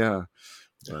 Yeah.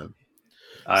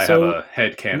 I have a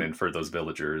headcanon for those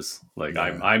villagers. Like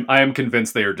I am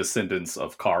convinced they are descendants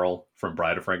of Carl from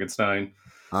Bride of Frankenstein.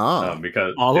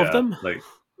 Because all of them.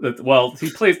 He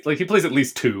plays at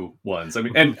least two ones. I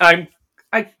mean, and I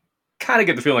kind of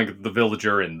get the feeling that the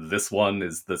villager in this one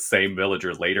is the same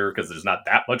villager later, because there's not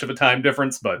that much of a time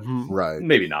difference, but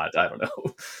maybe not. I don't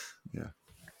know. Yeah.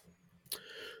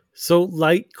 So,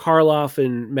 like Karloff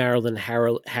and Marilyn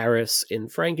Harris in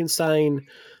Frankenstein,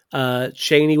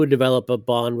 Chaney would develop a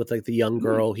bond with like the young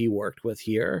girl he worked with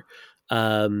here.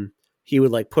 He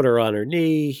would like put her on her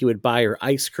knee. He would buy her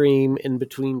ice cream in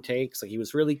between takes. Like, he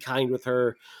was really kind with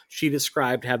her. She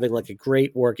described having like a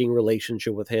great working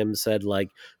relationship with him, said like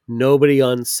nobody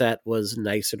on set was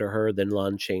nicer to her than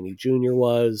Lon Chaney Jr.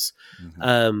 was.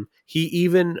 He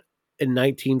even in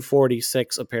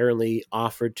 1946 apparently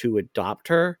offered to adopt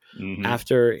her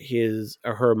after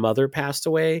her mother passed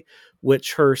away,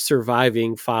 which her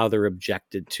surviving father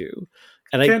objected to.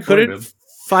 And I couldn't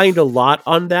find a lot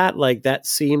on that. Like, that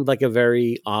seemed like a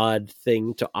very odd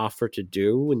thing to offer to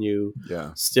do when you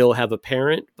still have a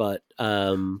parent, but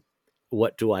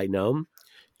what do I know?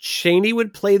 Chaney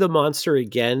would play the monster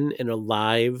again in a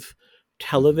live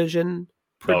television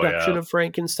production of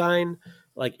Frankenstein,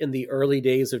 like in the early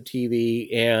days of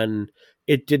TV, and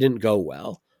it didn't go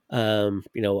well.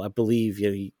 I believe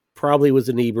he probably was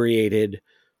inebriated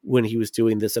when he was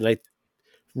doing this, and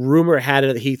rumor had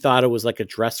it that he thought it was like a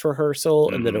dress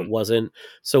rehearsal and that it wasn't.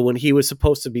 So when he was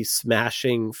supposed to be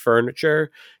smashing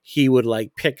furniture, he would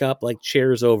like pick up like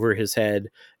chairs over his head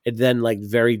and then like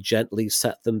very gently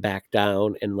set them back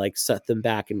down and like set them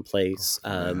back in place.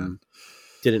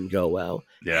 Didn't go well.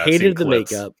 Hated the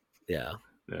makeup.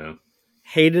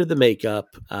 Hated the makeup.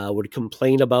 Would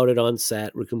complain about it on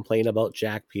set, would complain about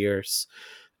Jack Pierce.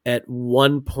 At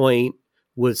one point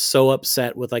was so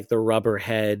upset with like the rubber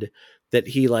head that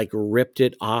he like ripped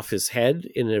it off his head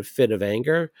in a fit of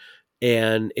anger,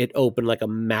 and it opened like a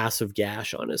massive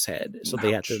gash on his head. So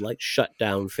they had to like shut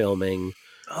down filming,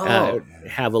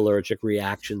 have allergic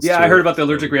reactions. Yeah, I heard about the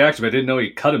allergic reaction, but I didn't know he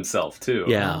cut himself too.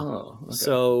 Yeah.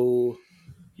 So,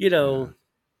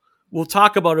 we'll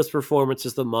talk about his performance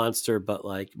as the monster, but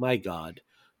like, my God.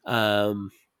 Wow.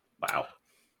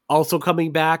 Also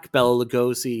coming back, Bela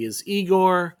Lugosi is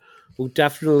Igor. We'll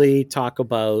definitely talk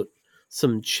about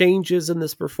some changes in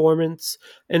this performance.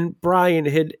 And Brian,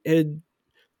 had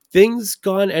things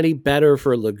gone any better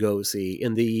for Lugosi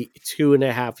in the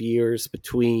 2.5 years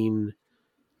between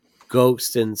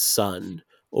Ghost and Son,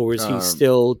 or was he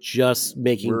still just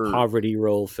making poverty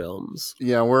role films?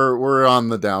 Yeah, we're on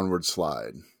the downward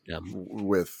slide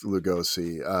with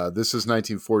Lugosi. This is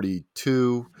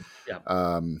 1942.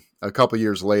 A couple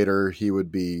years later, he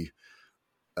would be,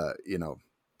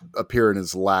 appear in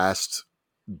his last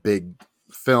big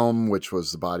film, which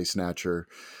was The Body Snatcher.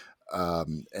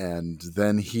 And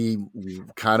then he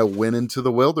kind of went into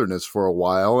the wilderness for a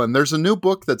while. And there's a new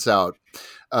book that's out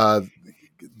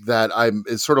that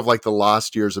it's sort of like the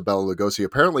lost years of Bela Lugosi.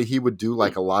 Apparently he would do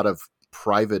like a lot of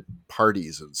private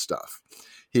parties and stuff.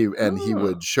 He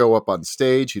would show up on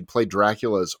stage. He'd play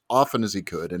Dracula as often as he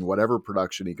could in whatever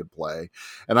production he could play.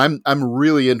 And I'm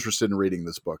really interested in reading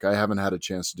this book. I haven't had a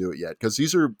chance to do it yet, because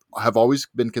these have always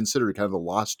been considered kind of the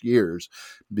lost years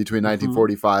between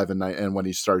 1945 and when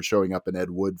he started showing up in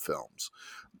Ed Wood films.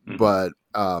 But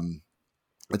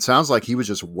it sounds like he was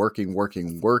just working,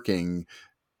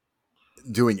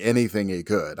 doing anything he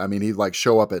could. I mean, he'd like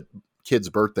show up at kids'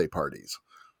 birthday parties,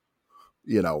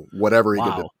 whatever he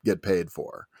could get paid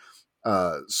for.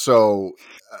 So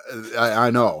I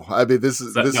know. I mean, this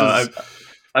is.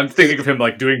 I'm thinking of him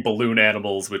like doing balloon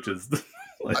animals, which is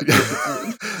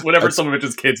Like, whenever someone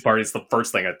mentions kids' parties, the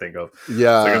first thing I think of.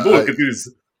 Yeah. It's like, look,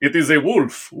 it is a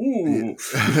wolf. Ooh.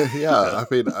 Yeah. I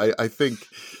mean, I think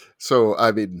so.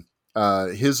 I mean,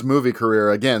 his movie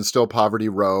career, again, still Poverty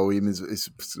Row. I mean, it's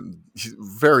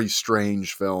very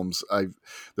strange films.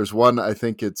 There's one, I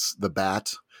think it's The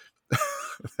Bat.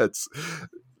 That's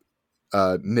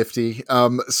nifty.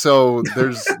 So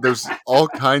there's all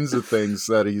kinds of things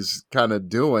that he's kind of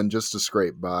doing just to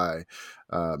scrape by.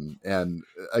 And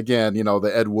again,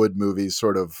 the Ed Wood movies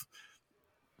sort of,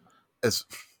 as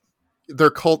they're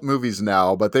cult movies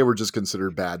now, but they were just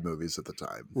considered bad movies at the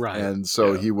time. Right. And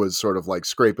so he was sort of like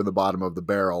scraping the bottom of the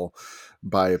barrel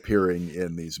by appearing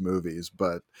in these movies.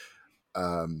 But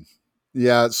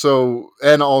yeah, so,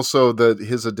 and also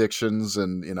his addictions,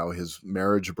 and his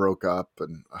marriage broke up,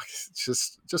 and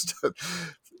just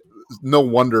no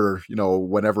wonder,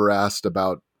 whenever asked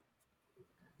about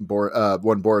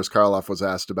when Boris Karloff was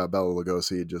asked about Bela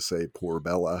Lugosi, he'd just say poor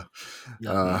Bela,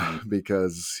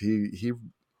 because he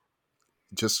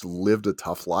just lived a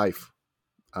tough life.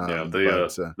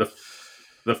 The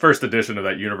first edition of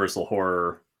that Universal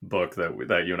Horror book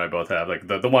that you and I both have, like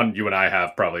the one you and I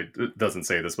have probably doesn't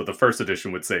say this, but the first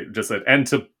edition would say just that, and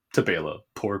to Bela,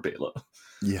 poor Bela.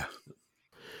 Yeah.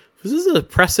 This is a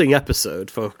depressing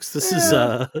episode, folks. This is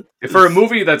for a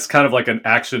movie that's kind of like an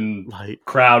action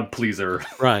crowd pleaser,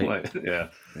 right? Yeah.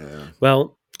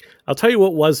 Well, I'll tell you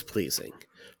what was pleasing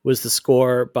was the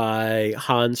score by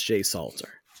Hans J. Salter.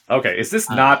 Okay, is this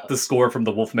not the score from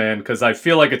The Wolfman? Because I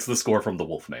feel like it's the score from The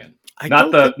Wolfman.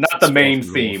 Not the main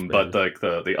theme, but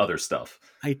the other stuff.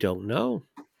 I don't know.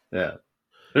 Yeah.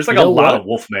 There's like a lot of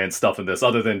Wolfman stuff in this,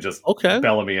 other than just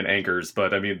Bellamy and Anchors.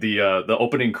 But I mean, the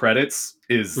opening credits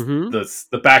is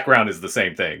the background is the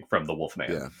same thing from The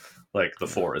Wolfman, like the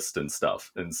forest and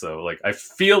stuff. And so, like, I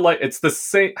feel like it's the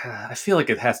same. I feel like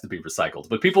it has to be recycled.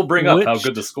 But people bring up how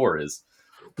good the score is.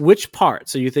 Which part?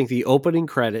 So you think the opening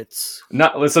credits?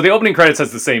 So the opening credits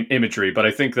has the same imagery, but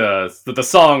I think the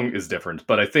song is different.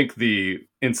 But I think the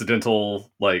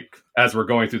incidental, like as we're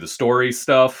going through the story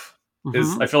stuff,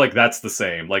 is I feel like that's the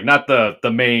same. Like not the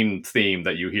main theme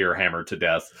that you hear hammered to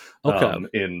death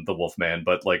in The Wolfman,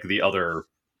 but like the other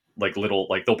like little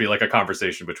like there'll be like a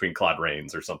conversation between Claude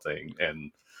Rains or something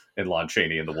and Lon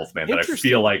Chaney and The Wolfman that I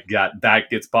feel like that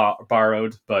gets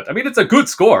borrowed. But I mean, it's a good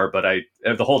score, but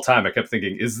the whole time I kept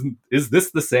thinking, is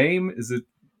this the same? Is it?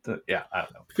 I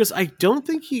don't know. Because I don't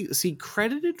think he's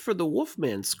credited for the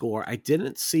Wolfman score. I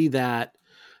didn't see that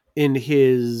in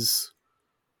his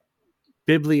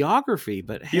bibliography,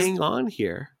 but hang on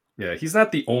here. Yeah, he's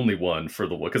not the only one for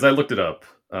the because I looked it up.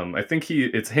 I think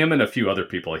it's him and a few other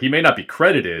people. He may not be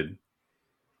credited.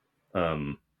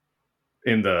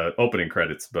 In the opening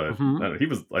credits, but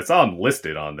I saw him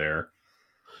listed on there.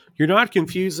 You're not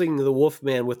confusing the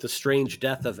Wolfman with the strange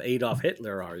death of Adolf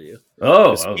Hitler, are you?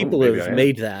 People have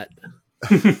made that.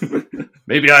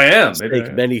 Maybe I am.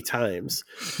 Many times.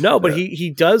 No, but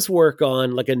he does work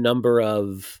on like a number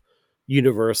of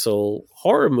Universal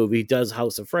horror movie. He does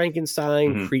House of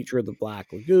Frankenstein, Creature of the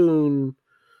Black Lagoon,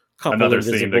 couple of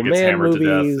Invisible Man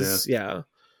movies.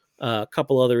 A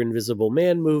couple other Invisible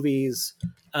Man movies.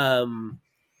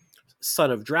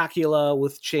 Son of Dracula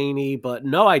with Chaney, but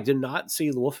no, I did not see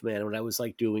the Wolfman when I was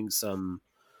like doing some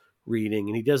reading.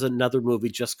 And he does another movie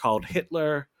just called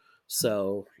Hitler.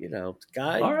 So, the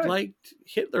guy liked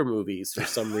Hitler movies for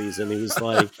some reason. He was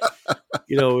like,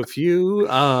 if you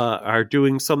are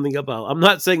doing something about, I'm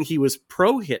not saying he was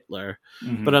pro-Hitler,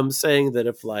 but I'm saying that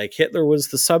if like Hitler was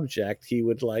the subject, he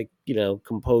would like,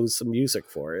 compose some music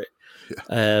for it.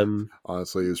 Yeah.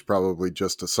 Honestly, he was probably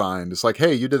just assigned. It's like,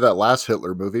 hey, you did that last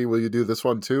Hitler movie. Will you do this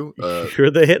one too?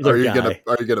 You're the Hitler guy.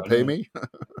 Are you gonna pay me?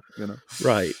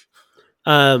 Right.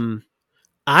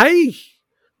 I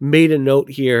made a note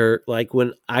here, like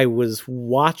when I was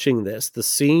watching this, the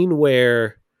scene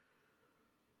where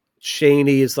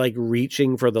Chaney is like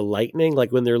reaching for the lightning,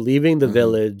 like when they're leaving the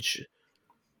village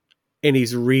and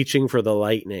he's reaching for the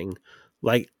lightning.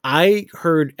 Like I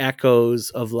heard echoes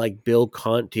of like Bill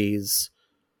Conti's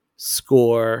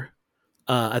score.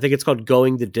 I think it's called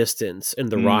Going the Distance in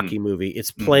the Rocky movie.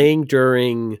 It's playing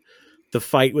during the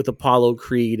fight with Apollo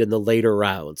Creed in the later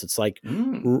rounds. It's like,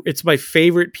 it's my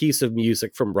favorite piece of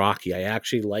music from Rocky. I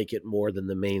actually like it more than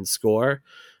the main score.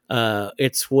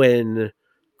 It's when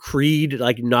Creed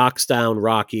like knocks down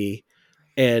Rocky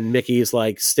and Mickey's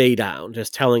like, stay down,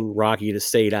 just telling Rocky to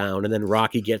stay down. And then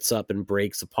Rocky gets up and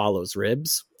breaks Apollo's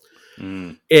ribs.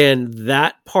 And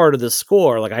that part of the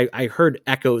score, like I heard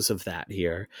echoes of that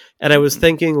here. And I was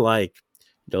thinking like,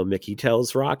 Mickey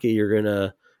tells Rocky, you're going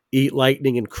to eat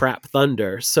lightning and crap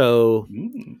thunder. So,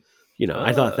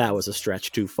 I thought that was a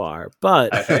stretch too far,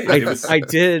 but it was. I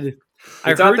did.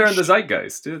 It's out there in the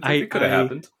zeitgeist. It could have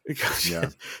happened.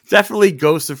 Definitely,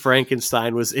 Ghost of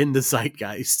Frankenstein was in the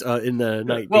zeitgeist in the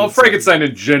 1970s. Well, Frankenstein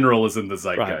in general is in the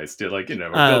zeitgeist. Right. Like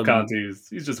Bill Conti,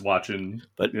 he's just watching,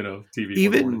 TV.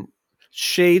 Even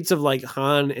shades of like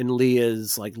Han and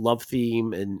Leah's like love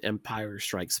theme in Empire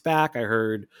Strikes Back. I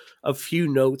heard a few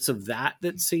notes of that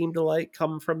seemed to like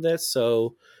come from this.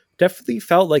 So definitely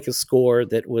felt like a score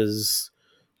that was,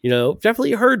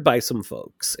 definitely heard by some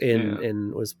folks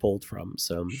and was pulled from.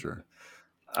 So sure.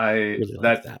 I really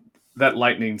like that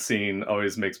lightning scene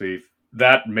always makes me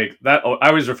I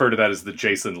always refer to that as the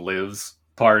Jason Lives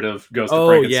part of Ghost of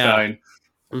Frankenstein.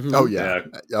 Yeah. Mm-hmm. Oh yeah.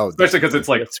 Especially because it's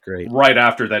like right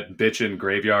after that bitchin'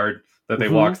 graveyard that they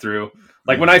walk through.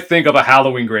 Like when I think of a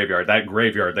Halloween graveyard, that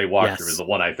graveyard they walk through is the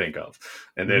one I think of.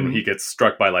 And then he gets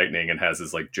struck by lightning and has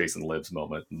his like Jason Lives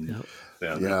moment. And,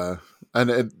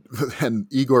 And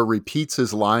Igor repeats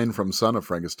his line from Son of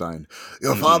Frankenstein.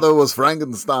 Your father was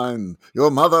Frankenstein.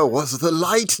 Your mother was the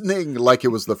lightning. Like it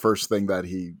was the first thing that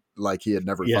he had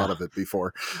never thought of it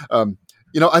before.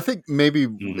 I think maybe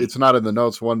it's not in the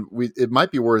notes. It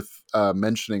might be worth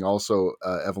mentioning also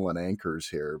Evelyn Ankers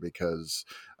here because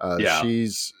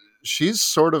she's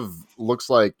sort of looks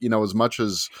like, as much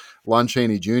as Lon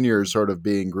Chaney Jr. is sort of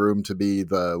being groomed to be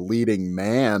the leading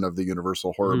man of the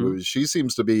Universal horror movies, she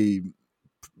seems to be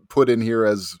put in here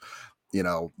as,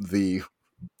 the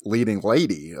leading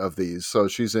lady of these. So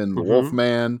she's in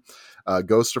Wolfman,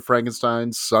 Ghost of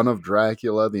Frankenstein, Son of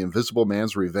Dracula, The Invisible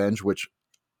Man's Revenge, which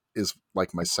is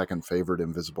like my second favorite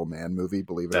Invisible Man movie,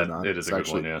 believe it or not. It is a good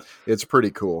one, yeah. It's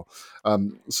pretty cool.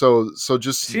 So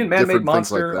just is she in Man-Made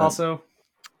Monster like also?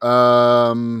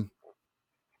 I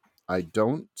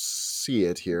don't see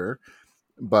it here,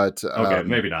 but okay,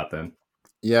 maybe not then.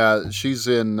 Yeah, she's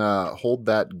in Hold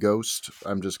That Ghost.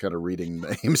 I'm just kind of reading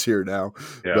names here now.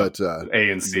 Yeah, but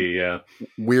A and C, yeah.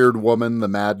 Weird Woman, The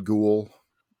Mad Ghoul.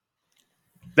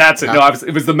 That's it. No,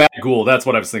 it was The Mad Ghoul. That's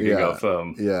what I was thinking of.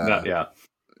 The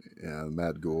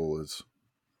Mad Ghoul is.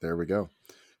 There we go.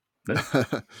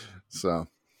 So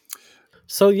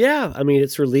yeah, I mean,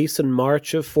 it's released in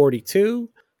March of 42.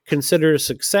 Considered a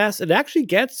success. It actually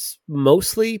gets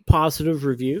mostly positive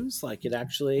reviews. Like it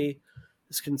actually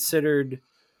is considered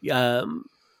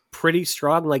pretty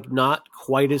strong, like not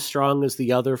quite as strong as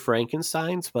the other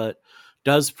Frankensteins, but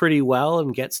does pretty well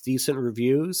and gets decent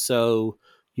reviews. So,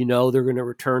 they're going to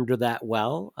return to that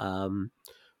well.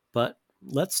 But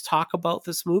let's talk about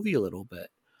this movie a little bit.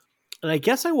 And I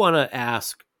guess I want to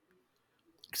ask,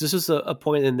 because this is a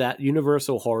point in that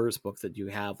Universal Horrors book that you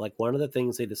have, like one of the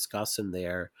things they discuss in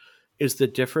there is the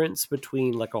difference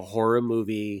between like a horror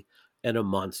movie and a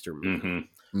monster movie.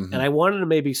 And I wanted to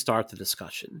maybe start the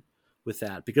discussion with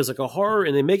that because like a horror,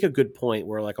 and they make a good point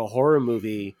where like a horror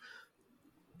movie,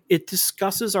 it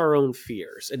discusses our own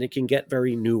fears and it can get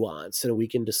very nuanced and we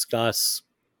can discuss,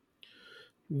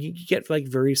 you get like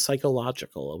very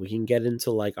psychological and we can get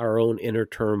into like our own inner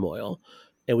turmoil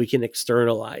and we can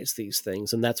externalize these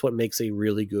things. And that's what makes a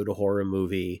really good horror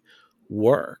movie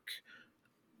work.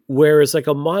 Whereas like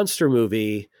a monster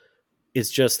movie is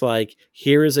just like,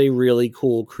 here is a really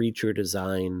cool creature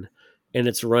design and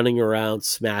it's running around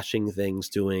smashing things,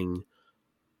 doing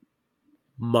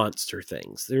monster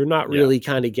things. They're not really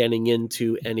kind of getting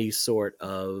into any sort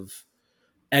of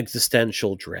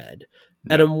existential dread.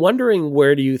 No. And I'm wondering,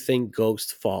 where do you think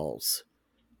Ghost falls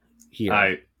here?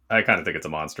 I kind of think it's a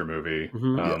monster movie.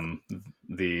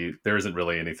 There isn't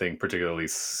really anything particularly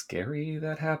scary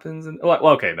that happens. The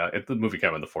movie came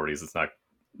out in the 40s. It's not,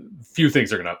 few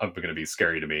things are going to be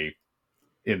scary to me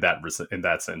in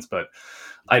that sense, but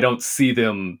I don't see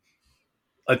them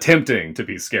attempting to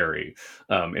be scary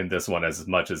in this one as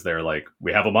much as they're like,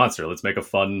 we have a monster, let's make a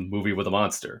fun movie with a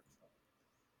monster.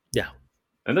 Yeah.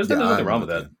 And there's nothing wrong with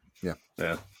that.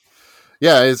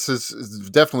 Yeah, it's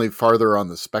definitely farther on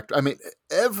the spectrum. I mean,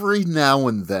 every now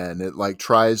and then it like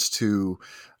tries to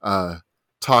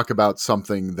talk about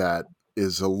something that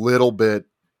is a little bit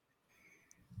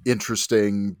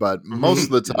interesting, but most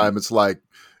of the time it's like,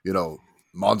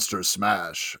 monster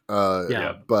smash.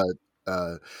 But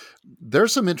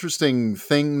there's some interesting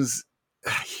things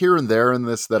here and there in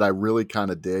this that I really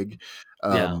kind of dig.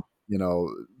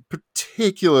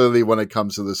 Particularly when it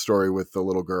comes to the story with the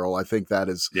little girl. I think that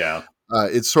is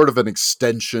it's sort of an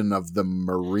extension of the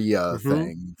Maria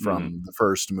thing from the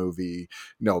first movie,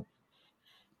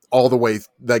 all the way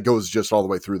that goes just all the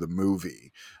way through the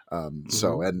movie.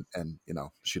 So, and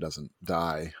she doesn't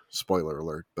die, spoiler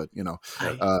alert, but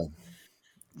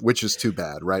which is too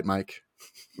bad, right, Mike?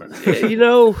 You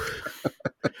know,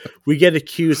 we get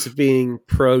accused of being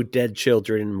pro dead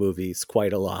children in movies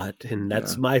quite a lot, and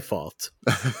that's my fault.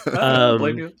 I don't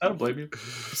blame you. I don't blame you.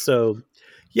 So,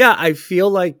 yeah, I feel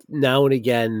like now and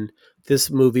again this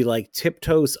movie like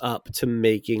tiptoes up to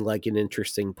making like an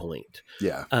interesting point.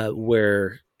 Yeah.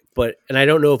 And I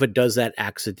don't know if it does that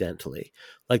accidentally.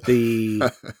 Like the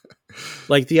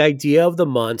idea of the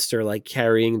monster like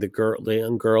carrying the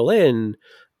young girl in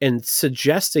and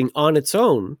suggesting on its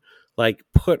own, like,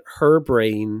 put her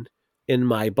brain in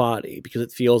my body because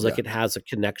it feels like it has a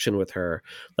connection with her.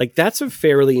 Like, that's a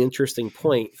fairly interesting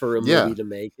point for a movie to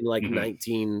make in like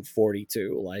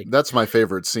 1942. Like, that's my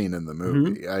favorite scene in the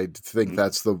movie. I think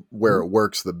that's where it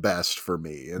works the best for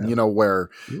me. And you know,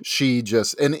 where she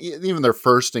just, and even their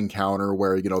first encounter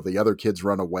where, you know, the other kids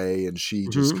run away and she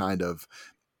just kind of,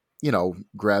 you know,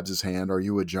 grabs his hand. Are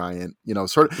you a giant? You know,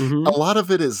 sort of a lot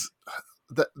of it is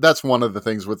that's one of the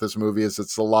things with this movie is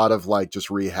it's a lot of like just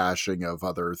rehashing of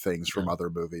other things from other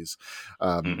movies.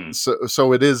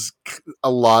 So it is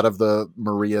a lot of the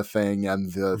Maria thing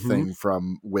and the thing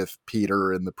from with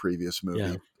Peter in the previous movie.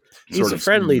 Yeah. He's sort of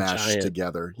friendly meshed giant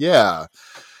together. Yeah.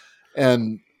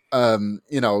 And,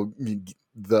 you know,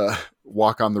 the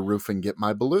walk on the roof and get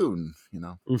my balloon, you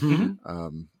know?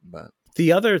 But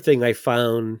the other thing I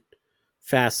found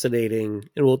fascinating,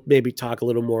 and we'll maybe talk a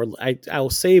little more, I'll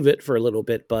save it for a little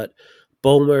bit, but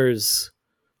Bomer's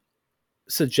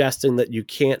suggesting that you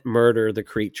can't murder the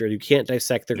creature, you can't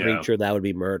dissect the creature, that would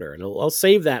be murder. And I'll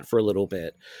save that for a little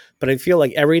bit. But I feel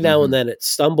like every now and then it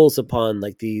stumbles upon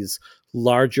like these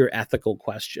larger ethical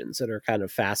questions that are kind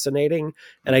of fascinating.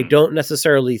 And I don't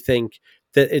necessarily think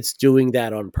that it's doing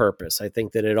that on purpose. I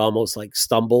think that it almost like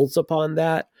stumbles upon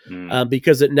that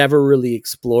because it never really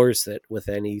explores it with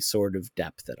any sort of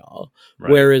depth at all.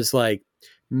 Right. Whereas like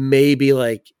maybe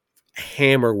like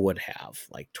Hammer would have,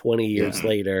 like 20 years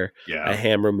later, a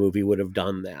Hammer movie would have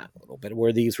done that a little bit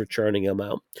where these were churning them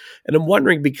out. And I'm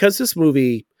wondering, because this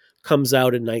movie comes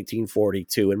out in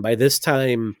 1942, and by this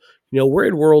time, you know,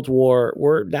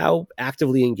 we're now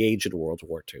actively engaged in World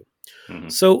War II.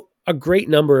 So a great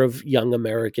number of young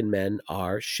American men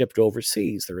are shipped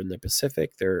overseas. They're in the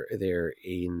Pacific, they're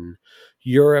in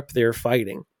Europe, they're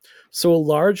fighting. So a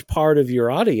large part of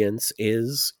your audience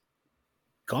is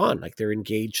gone, like they're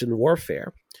engaged in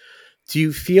warfare. Do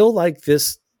you feel like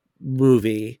this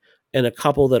movie and a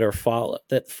couple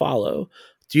that follow,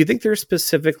 do you think they're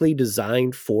specifically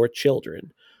designed for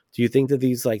children? Do you think that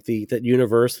these that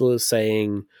Universal is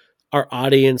saying our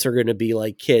audience are going to be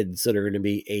like kids that are going to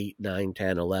be 8, 9,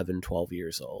 10, 11, 12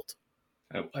 years old?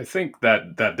 I think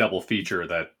that double feature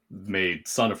that made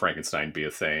Son of Frankenstein be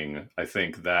a thing, I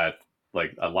think that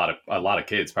like a lot of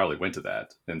kids probably went to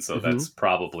that. And so that's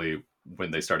probably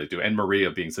when they started doing, and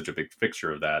Maria being such a big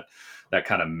fixture of that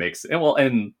kind of makes,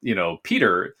 and you know,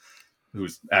 Peter,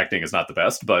 whose acting is not the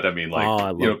best, but I mean, like,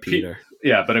 I love Peter.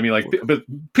 But I mean, like, but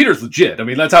Peter's legit. I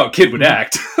mean, that's how a kid would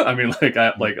act. I mean, like,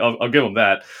 I'll give him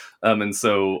that. And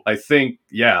so I think,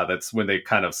 that's when they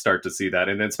kind of start to see that.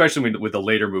 And then especially with the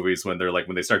later movies, when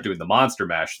they start doing the Monster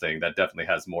Mash thing, that definitely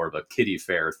has more of a kiddie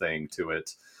fair thing to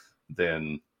it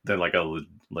than like a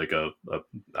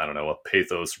I don't know, a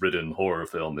pathos ridden horror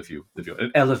film, if you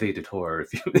an elevated horror,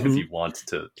 if you want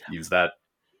to use that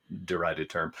derided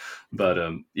term. But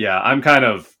I'm kind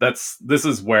of, this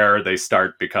is where they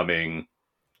start becoming,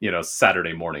 you know,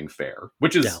 Saturday morning fare,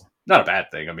 which is not a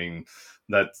bad thing. I mean,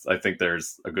 I think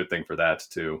there's a good thing for that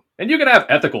too. And you can have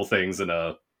ethical things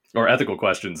or ethical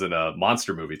questions in a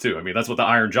monster movie too. I mean, that's what the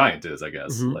Iron Giant is, I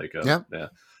guess. Like,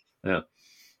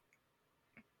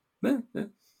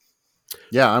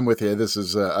 Yeah, I'm with you. This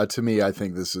is, to me, I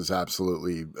think this is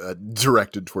absolutely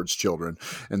directed towards children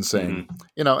and saying,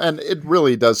 you know, and it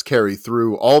really does carry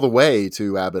through all the way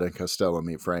to Abbott and Costello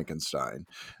Meet Frankenstein,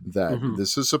 that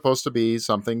this is supposed to be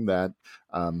something that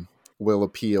will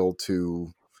appeal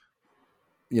to,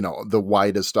 you know, the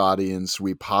widest audience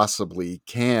we possibly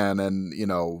can. And, you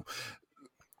know,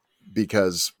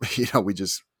 because, you know, we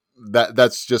just,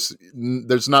 that's just,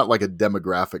 there's not like a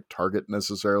demographic target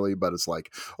necessarily, but it's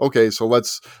like, okay, so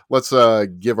let's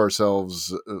give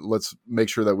ourselves, let's make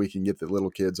sure that we can get the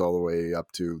little kids all the way up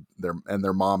to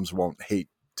their moms won't hate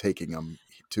taking them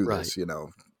to this, you know,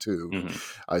 too,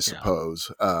 I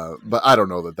suppose. But I don't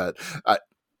know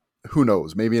who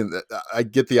knows? Maybe I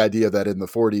get the idea that in the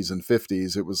 40s and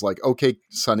 50s, it was like, okay,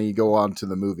 Sonny, go on to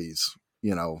the movies,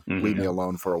 you know, leave me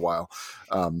alone for a while.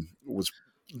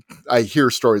 I hear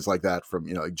stories like that from,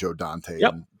 you know, like Joe Dante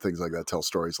and things like that, tell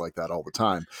stories like that all the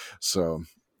time. So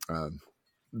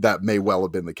that may well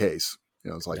have been the case. You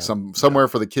know, it's like somewhere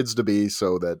for the kids to be,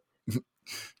 so that,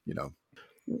 you know.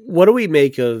 What do we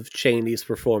make of Chaney's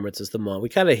performance as the mom? We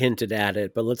kind of hinted at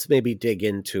it, but let's maybe dig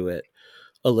into it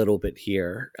a little bit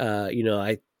here.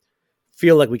 I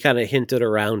feel like we kind of hinted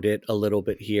around it a little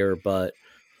bit here, but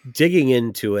digging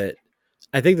into it,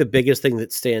 I think the biggest thing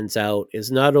that stands out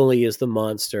is not only is the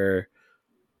monster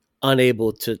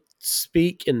unable to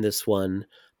speak in this one,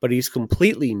 but he's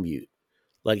completely mute.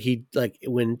 Like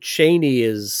when Chaney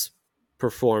is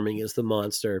performing as the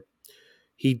monster,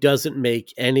 he doesn't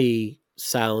make any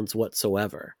sounds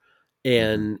whatsoever.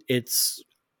 And it's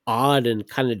odd and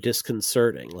kind of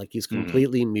disconcerting. Like he's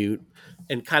completely mute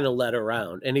and kind of led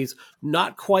around. And he's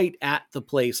not quite at the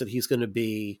place that he's going to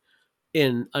be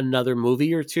in another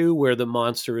movie or two where the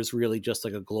monster is really just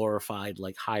like a glorified,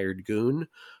 like hired goon.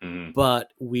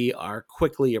 But we are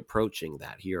quickly approaching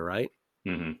that here, right?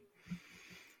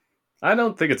 I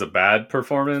don't think it's a bad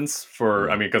performance I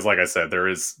mean, because like I said,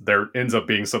 there ends up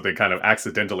being something kind of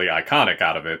accidentally iconic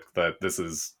out of it. That this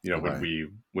is, when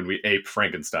we ape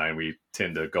Frankenstein, we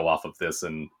tend to go off of this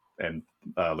and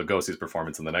Lugosi's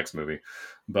performance in the next movie.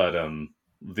 But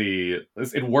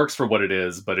it works for what it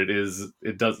is, but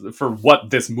it does for what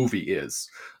this movie is.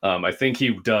 I think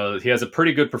he has a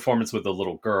pretty good performance with the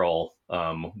little girl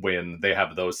when they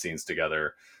have those scenes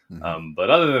together. But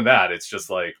other than that, it's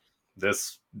just like,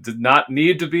 this did not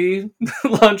need to be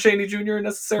Lon Chaney Jr.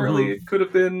 necessarily. It could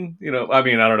have been, I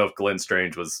mean, I don't know if Glenn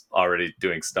Strange was already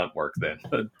doing stunt work then,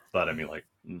 but I mean, like,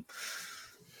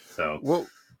 so. Well,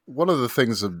 one of the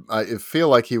things I feel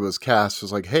like he was cast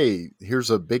was like, hey, here's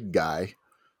a big guy,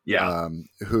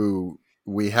 who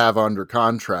we have under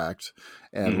contract,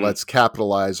 and let's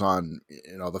capitalize on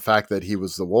the fact that he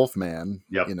was the Wolfman,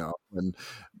 and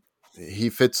he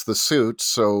fits the suit,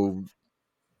 so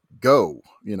go,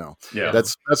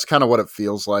 that's kind of what it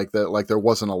feels like. That like there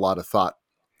wasn't a lot of thought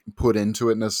put into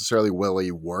it necessarily. Will he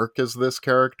work as this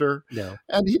character? No,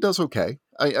 and he does okay.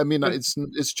 I mean,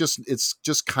 it's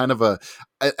just kind of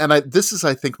this is,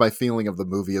 I think, my feeling of the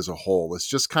movie as a whole. It's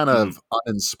just kind of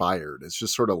uninspired. It's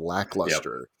just sort of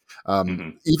lackluster.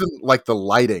 Even like the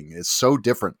lighting is so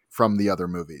different from the other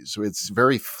movies. It's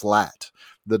very flat.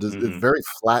 It's very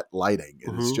flat lighting.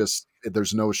 It's just,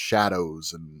 there's no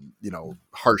shadows and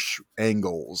harsh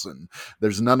angles, and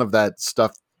there's none of that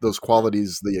stuff. Those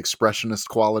qualities, the expressionist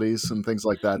qualities and things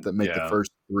like that make the first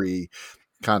three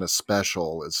kind of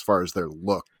special as far as their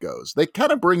look goes. They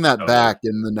kind of bring that back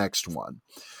in the next one,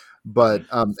 but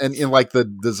and in like the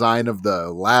design of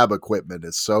the lab equipment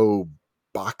is so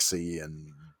boxy and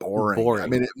boring. I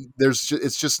mean, there's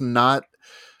just not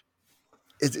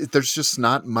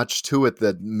much to it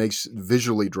that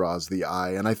visually draws the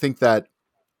eye, and I think that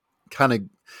kind of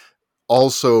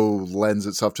also lends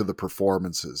itself to the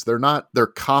performances. They're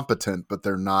competent, but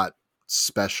they're not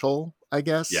special, I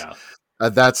guess. Yeah.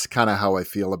 That's kind of how I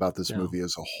feel about this movie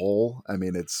as a whole. I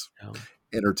mean, it's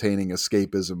entertaining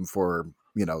escapism for,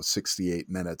 68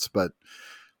 minutes, but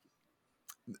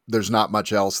there's not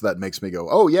much else that makes me go,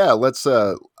 oh yeah, let's,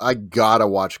 I gotta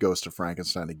watch Ghost of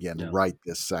Frankenstein again right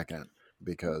this second,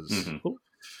 because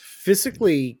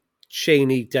physically,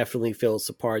 Chaney definitely fills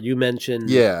the part. You mentioned,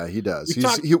 he does.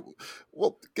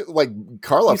 Like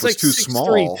Karloff was too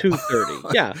small.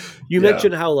 230. Yeah, you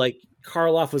mentioned how like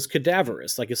Karloff was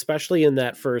cadaverous, like especially in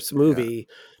that first movie,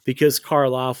 because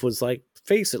Karloff was like,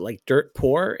 face it, like dirt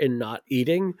poor and not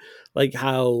eating, like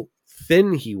how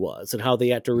thin he was and how they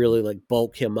had to really like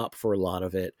bulk him up for a lot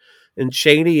of it. And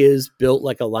Chaney is built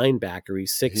like a linebacker.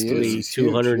 He's 6'3",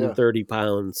 230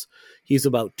 pounds. He's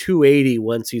about 280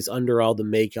 once he's under all the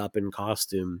makeup and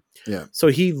costume. Yeah. So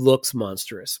he looks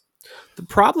monstrous. The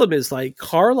problem is like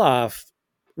Karloff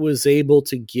was able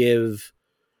to give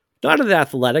not an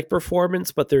athletic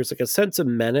performance, but there's like a sense of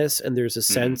menace, and there's a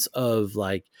sense of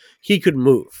like he could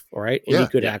move, right? And he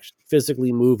could actually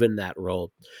physically move in that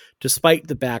role, despite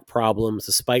the back problems,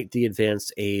 despite the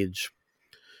advanced age.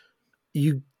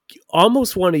 You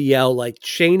almost want to yell, like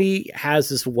Chaney has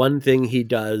this one thing he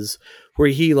does where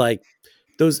he like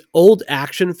those old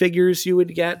action figures you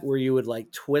would get where you would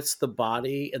like twist the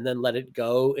body and then let it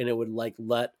go and it would like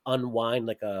let unwind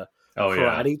like a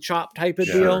karate chop type of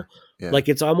deal. Yeah. Like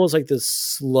it's almost like this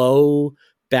slow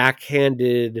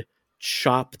backhanded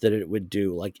chop that it would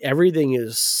do. Like everything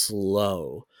is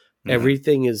slow.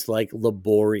 Everything is like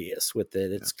laborious with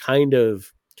it. It's kind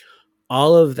of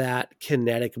all of that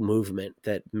kinetic movement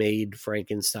that made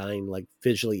Frankenstein like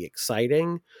visually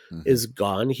exciting is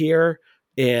gone here.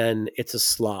 And it's a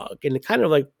slog. And it kind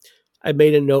of like, I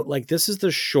made a note, like this is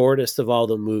the shortest of all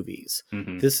the movies.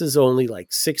 This is only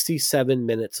like 67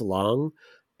 minutes long.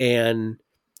 And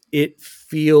it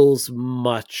feels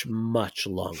much, much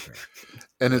longer.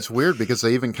 And it's weird because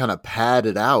they even kind of pad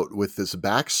it out with this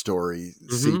backstory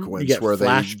sequence where they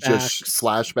just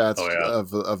flashbacks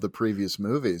of the previous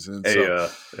movies, and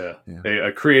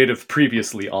a creative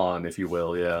previously on, if you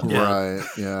will, right,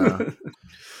 yeah.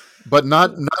 But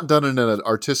not done in an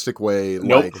artistic way,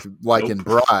 like in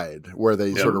Bride, where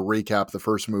they sort of recap the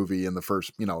first movie and the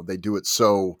first, they do it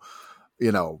so,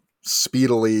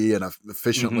 speedily and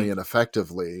efficiently and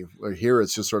effectively. Here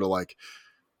it's just sort of like,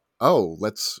 oh,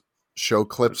 let's show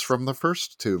clips from the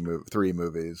first three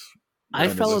movies. I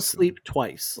fell asleep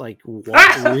twice, like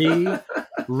rewatching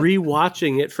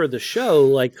it for the show,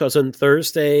 like because on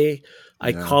Thursday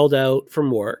I called out from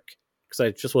work because I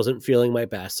just wasn't feeling my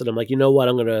best, and I'm like, you know what,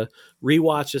 I'm gonna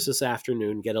rewatch this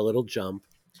afternoon, get a little jump,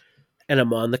 and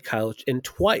I'm on the couch, and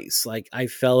twice, like I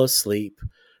fell asleep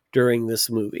during this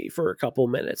movie for a couple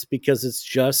minutes because it's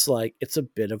just like it's a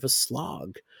bit of a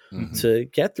slog to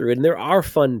get through, and there are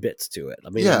fun bits to it. I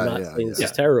mean, I'm not saying this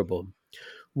is terrible.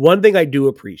 One thing I do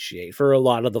appreciate for a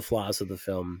lot of the flaws of the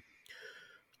film,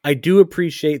 I do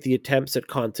appreciate the attempts at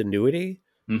continuity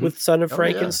with Son of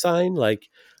Frankenstein. Like,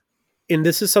 and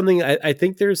this is something I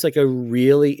think there's like a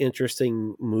really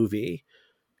interesting movie,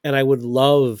 and I would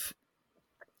love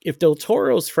if Del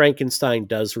Toro's Frankenstein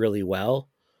does really well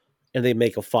and they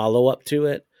make a follow-up to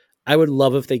it. I would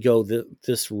love if they go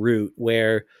this route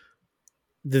where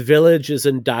the village is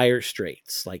in dire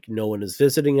straits. Like, no one is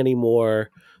visiting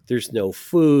anymore. There's no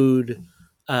food.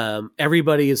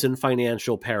 Everybody is in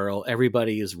financial peril.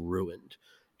 Everybody is ruined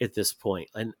at this point.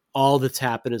 And all that's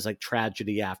happened is like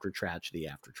tragedy after tragedy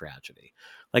after tragedy.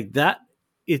 Like that,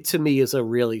 it to me is a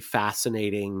really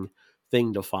fascinating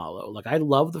thing to follow. Like, I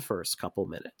love the first couple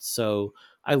minutes. So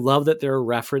I love that they're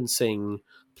referencing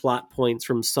plot points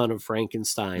from Son of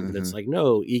Frankenstein. But it's like,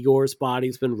 no, Igor's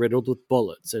body's been riddled with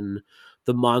bullets and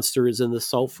the monster is in the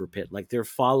sulfur pit. Like, they're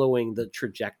following the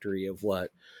trajectory of what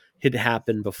had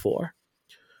happened before.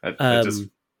 I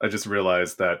just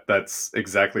realized that that's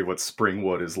exactly what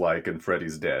Springwood is like in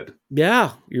Freddy's Dead.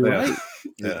 Yeah, you're right.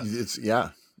 It's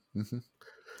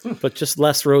but just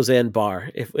less Roseanne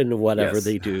Barr in whatever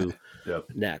they do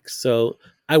next. So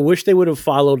I wish they would have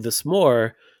followed this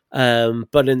more,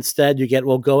 but instead you get,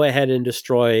 well, go ahead and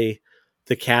destroy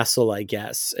the castle, I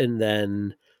guess, and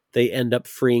then they end up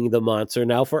freeing the monster.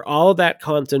 Now, for all that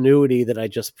continuity that I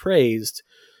just praised,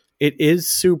 it is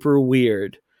super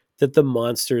weird that the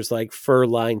monster's like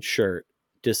fur-lined shirt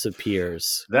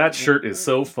disappears. That shirt is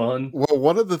so fun. Well,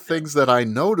 one of the things that I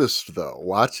noticed, though,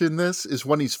 watching this is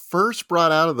when he's first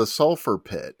brought out of the sulfur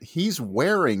pit, he's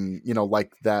wearing,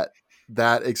 like that,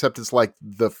 except it's like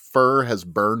the fur has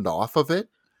burned off of it.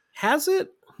 Has it?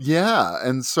 Yeah,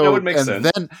 and so that would make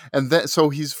sense. Then so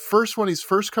when he's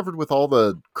first covered with all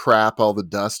the crap, all the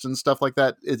dust and stuff like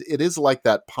that, it is like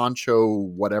that poncho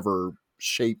whatever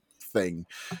shape thing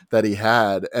that he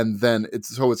had, and then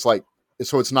it's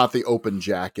not the open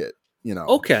jacket,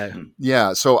 Okay.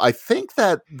 Yeah, so I think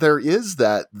that there is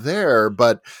that there,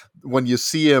 but when you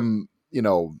see him,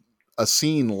 a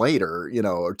scene later,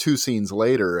 or two scenes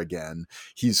later again,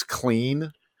 he's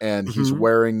clean and he's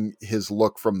wearing his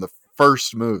look from the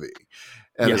first movie,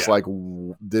 and it's like,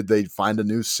 did they find a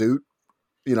new suit?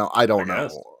 I don't know.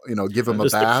 Give him a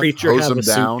bath, hose him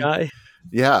down. Guy?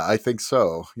 Yeah, I think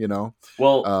so.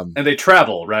 Well, and they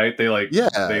travel, right? They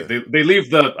they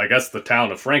leave the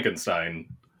town of Frankenstein,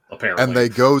 apparently, and they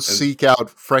go seek out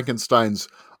Frankenstein's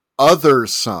other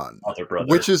son, brother,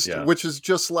 which is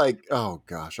just like, oh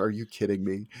gosh, are you kidding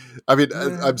me? I mean,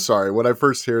 I'm sorry. When I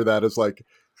first hear that, it's like,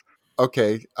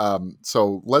 okay,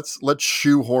 so let's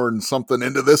shoehorn something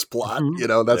into this plot.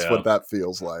 That's what that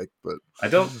feels like. But I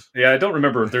don't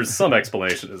remember. There's some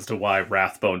explanation as to why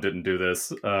Rathbone didn't do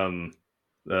this.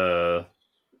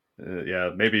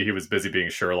 Maybe he was busy being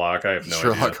Sherlock. I have no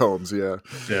idea. Sherlock Holmes, yeah.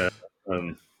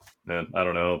 I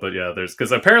don't know, but there's,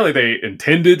 because apparently they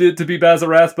intended it to be Basil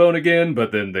Rathbone again,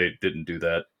 but then they didn't do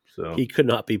that. So he could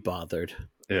not be bothered.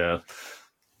 Yeah.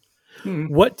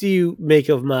 What do you make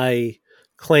of my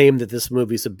claim that this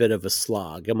movie's a bit of a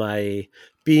slog? Am I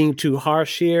being too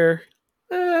harsh here?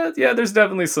 There's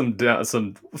definitely some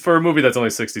for a movie that's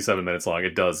only 67 minutes long.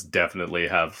 It does definitely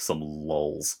have some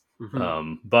lulls.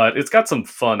 But it's got some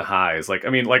fun highs. Like, I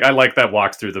mean, like, I like that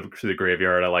walk through the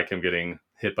graveyard. I like him getting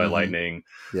hit by lightning.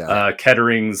 Yeah.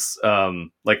 Kettering's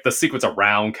like the sequence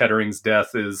around Kettering's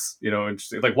death is,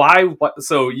 interesting. Like, why?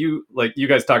 So you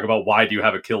guys talk about, why do you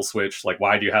have a kill switch? Like,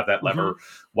 why do you have that lever?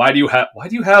 Why do you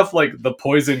have like the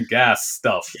poison gas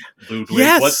stuff? Ludwig?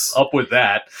 Yes. What's up with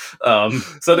that?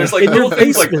 So there's like little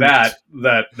things like that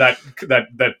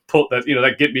pull that,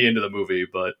 that get me into the movie.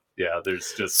 But yeah,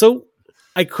 there's just so.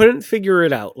 I couldn't figure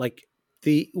it out. Like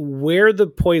where the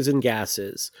poison gas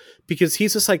is, because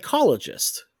he's a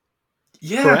psychologist.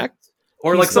 Yeah. Correct?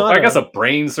 Or he's like I guess a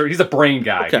brain surgeon. He's a brain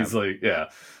guy. Okay. He's like, yeah.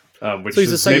 Which so he's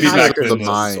a is maybe psychiatrist back of the then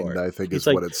mind, I think he's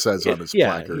is what it says on his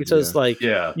placard. He says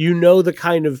yeah. you know the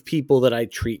kind of people that I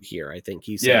treat here, I think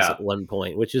he says at one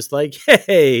point, which is like,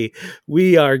 hey,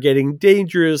 we are getting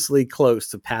dangerously close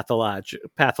to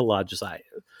pathologizing.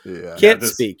 Yeah. Can't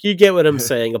speak. You get what I'm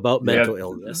saying about mental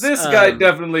illness. This guy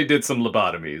definitely did some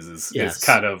lobotomies. Is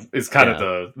kind of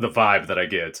the vibe that I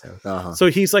get. Uh-huh.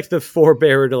 So he's like the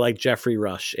forebearer to like Jeffrey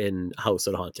Rush in House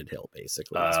on Haunted Hill,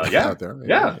 basically. Out there.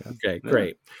 Yeah. Okay,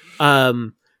 great.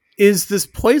 Is this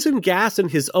poison gas in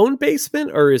his own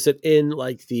basement, or is it in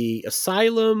like the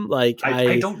asylum? Like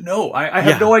I don't know. I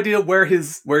have no idea where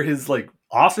his like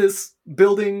office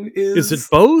building is. Is it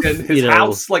both? And his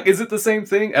house, like, is it the same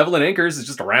thing? Evelyn Anchors is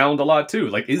just around a lot too.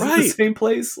 Like, is it the same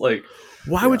place? Like,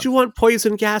 why would you want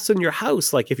poison gas in your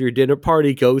house? Like, if your dinner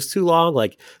party goes too long,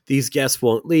 like these guests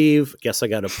won't leave. Guess I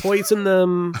got to poison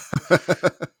them.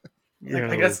 I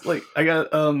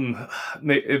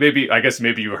guess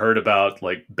maybe you heard about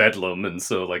like Bedlam, and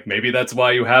so like maybe that's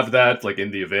why you have that, like, in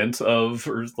the event of,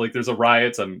 or like there's a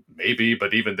riot. Maybe,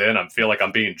 but even then, I feel like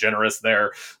I'm being generous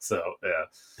there. So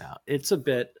yeah, it's a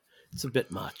bit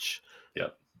much. Yeah.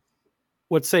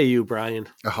 What say you, Brian?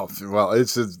 Oh well,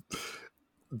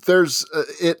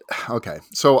 okay.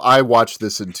 So I watched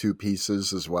this in two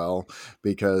pieces as well,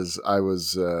 because I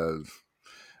was.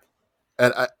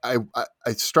 And I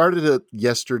started it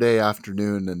yesterday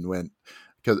afternoon and went,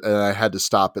 and I had to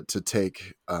stop it to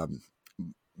take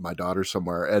my daughter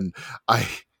somewhere, and I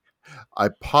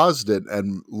paused it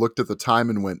and looked at the time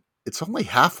and went, it's only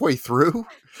halfway through.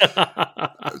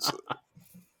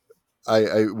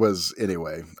 I was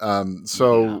anyway.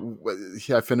 So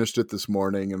I finished it this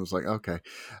morning and was like, okay.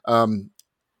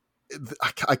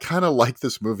 I kind of like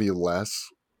this movie less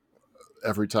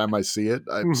every time I see it.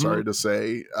 I'm sorry to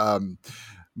say.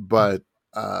 But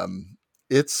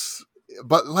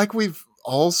like we've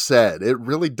all said, it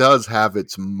really does have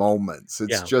its moments.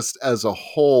 It's just, as a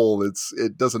whole,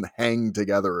 it doesn't hang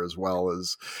together as well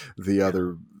as the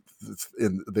others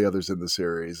in the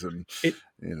series. And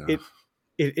it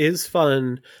is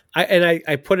fun.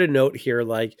 I put a note here,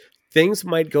 like, things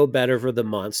might go better for the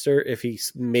monster if he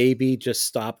maybe just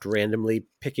stopped randomly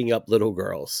picking up little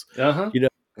girls.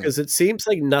 Because it seems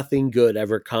like nothing good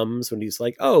ever comes when he's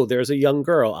like, oh, there's a young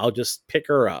girl, I'll just pick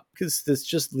her up. Because this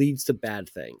just leads to bad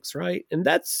things, right? And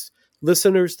that's,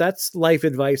 listeners, that's life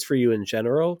advice for you in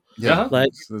general. Yeah.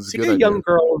 Like, see a young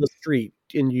girl on the street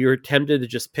and you're tempted to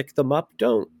just pick them up,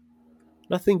 don't.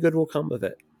 Nothing good will come of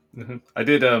it. Mm-hmm. I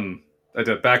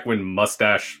did back when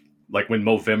mustache, like when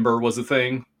Movember was a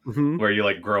thing, where you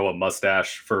like grow a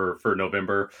mustache for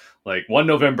November. Like one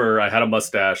November I had a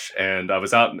mustache and I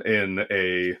was out in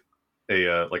a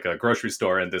grocery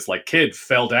store, and this like kid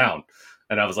fell down,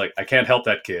 and I was like, I can't help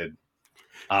that kid.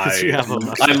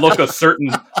 I look a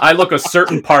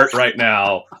certain part right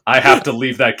now. I have to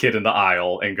leave that kid in the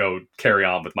aisle and go carry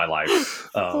on with my life.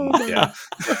 Yeah.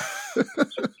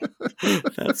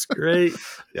 That's great.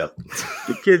 Yep.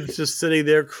 The kid's just sitting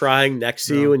there crying next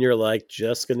to you, and you're like,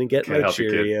 just gonna get my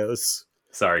Cheerios.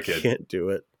 Sorry, kid. Can't do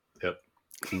it. Yep.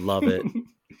 Love it.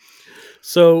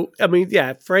 So, I mean,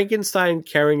 yeah, Frankenstein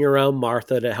carrying around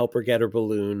Martha to help her get her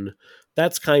balloon.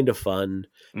 That's kind of fun.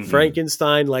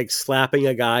 Frankenstein, like, slapping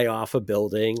a guy off a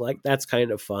building. Like, that's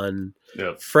kind of fun.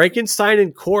 Yep. Frankenstein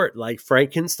in court. Like,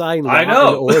 Frankenstein Law I know.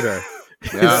 and Order.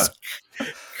 Yeah.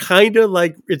 Kind of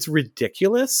like, it's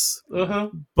ridiculous,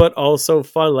 but also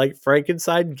fun. Like,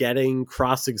 Frankenstein getting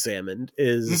cross-examined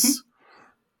is...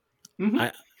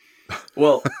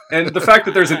 Well, and the fact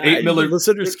that there's an 8mm...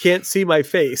 Listeners can't see my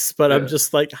face, but I'm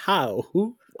just like, how?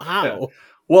 How? Yeah.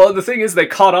 Well, the thing is, they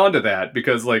caught on to that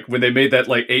because, like, when they made that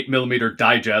like 8mm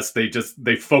digest,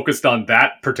 they focused on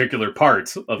that particular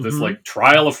part of this like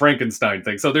trial of Frankenstein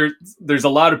thing. So there's a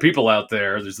lot of people out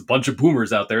there. There's a bunch of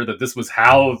boomers out there that this was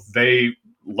how they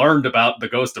learned about the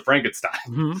ghost of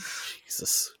Frankenstein.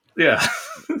 Jesus. Yeah.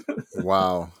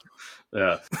 Wow.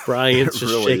 Yeah. Brian's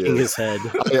just really shaking his head.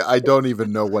 I don't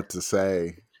even know what to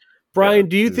say. Brian,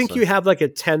 do you think you have like a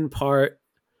 10-part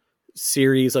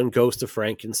series on Ghost of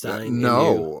Frankenstein?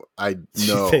 No, I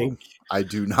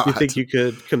do not. You think you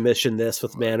could commission this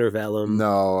with Man or Vellum?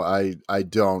 No, I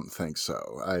don't think so.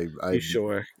 You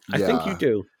sure? Yeah. I think you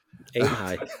do. Aim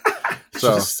high.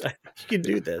 So you can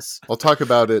do this. We'll talk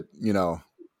about it,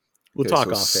 We'll talk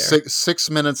off air. 6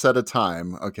 minutes at a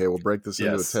time. Okay, we'll break this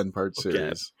into a 10-part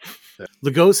series.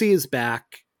 Lugosi is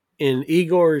back, and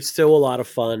Igor is still a lot of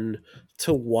fun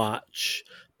to watch.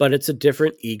 but it's a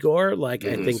different Igor. Like,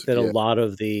 I think that a lot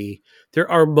of there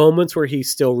are moments where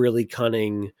he's still really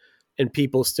cunning and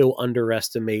people still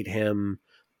underestimate him,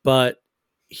 but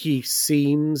he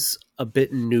seems a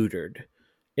bit neutered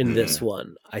in this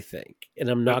one, I think. And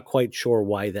I'm not quite sure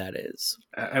why that is.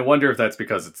 I wonder if that's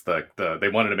because it's they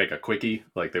wanted to make a quickie,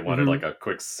 like they wanted like a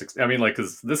quick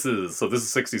because this is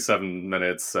 67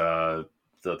 minutes.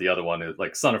 The other one is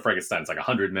like Son of Frankenstein. It's like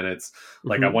 100 minutes.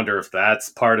 Like I wonder if that's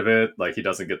part of it. Like he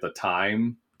doesn't get the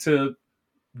time to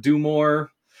do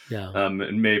more. Yeah.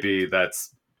 And maybe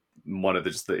that's one of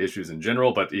just the issues in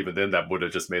general. But even then, that would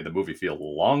have just made the movie feel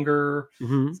longer.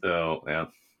 So yeah,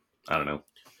 I don't know.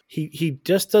 He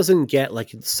just doesn't get, like,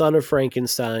 Son of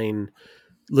Frankenstein.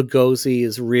 Lugosi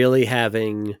is really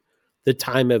having the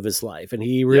time of his life, and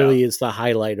he really is the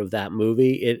highlight of that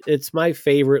movie. It's my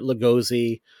favorite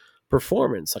Lugosi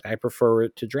performance. Like, I prefer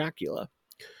it to Dracula.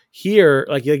 Here,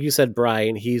 like you said,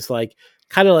 Brian, he's like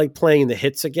kind of like playing the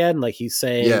hits again, like he's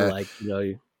saying like,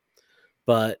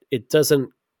 but it doesn't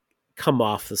come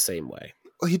off the same way.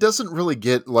 Well, he doesn't really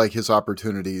get like his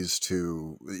opportunities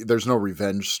to. There's no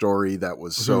revenge story that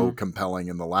was so compelling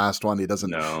in the last one. He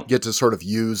doesn't get to sort of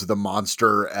use the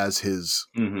monster as his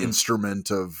instrument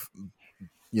of,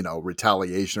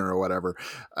 retaliation or whatever.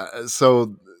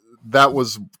 So that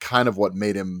was kind of what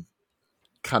made him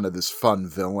kind of this fun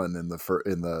villain in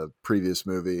the previous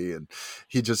movie, and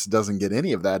he just doesn't get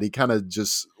any of that. He kind of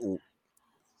just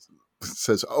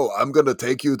says, "Oh, I'm going to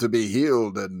take you to be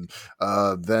healed," and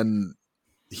then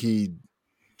he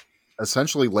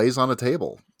essentially lays on a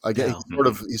table. Again,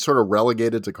 he's sort of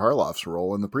relegated to Karloff's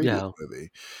role in the previous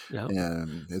movie,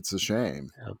 and it's a shame.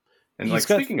 Yeah. And like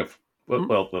speaking of,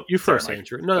 well, you first,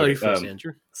 Andrew. No, you first,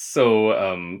 Andrew.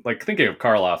 So, like thinking of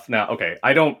Karloff now. Okay,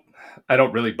 I don't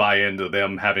really buy into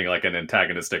them having like an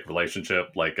antagonistic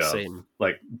relationship, like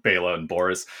like Bela and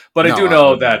Boris. But I do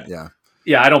know that.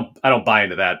 Yeah, I don't buy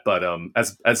into that. But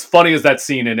as funny as that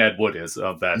scene in Ed Wood is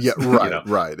of that,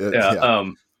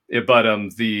 but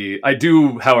I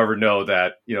do, however, know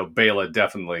that Bela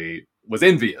definitely was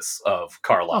envious of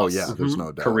Karloff's there's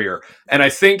no doubt. career, and I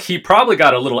think he probably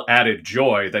got a little added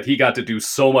joy that he got to do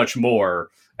so much more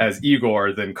as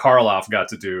Igor than Karloff got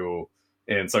to do,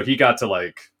 and so he got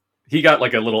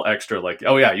like a little extra, like,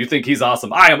 oh yeah, you think he's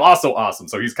awesome, I am also awesome.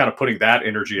 So he's kind of putting that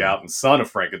energy out in Son of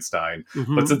Frankenstein,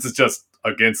 but since it's just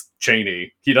against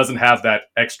Chaney, he doesn't have that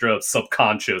extra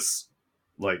subconscious,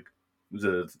 like,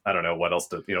 I don't know what else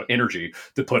to, energy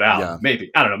to put out. Yeah. Maybe,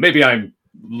 I don't know, maybe I'm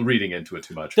reading into it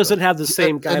too much. Doesn't have the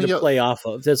same guy to play off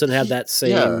of. Doesn't have that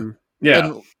same. Yeah.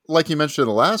 And like you mentioned in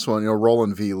the last one,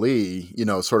 Roland V. Lee,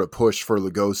 sort of pushed for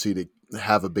Lugosi to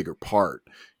have a bigger part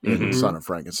in Son of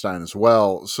Frankenstein as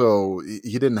well. So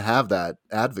he didn't have that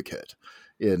advocate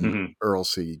in Earl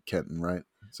C. Kenton, right?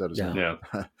 Is that his name? Yeah.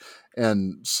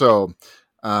 And so,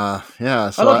 so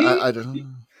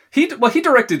he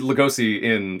directed Lugosi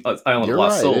in Island of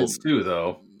Lost Souls too,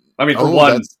 though. I mean,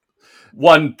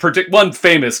 one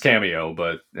famous cameo,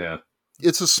 but yeah,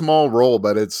 it's a small role,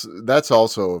 but that's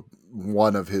also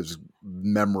one of his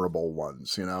memorable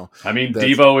ones. I mean,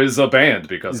 Devo is a band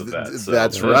because of that. So.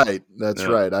 That's right. That's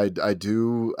right. I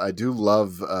do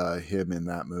love him in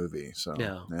that movie. So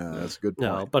yeah, that's a good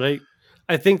point. No, but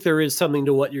I think there is something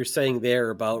to what you're saying there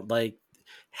about like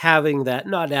having that,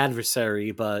 not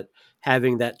adversary, but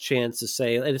having that chance to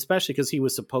say, and especially because he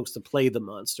was supposed to play the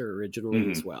monster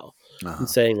originally as well, and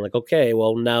saying like, okay,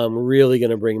 well now I'm really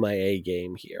going to bring my A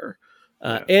game here.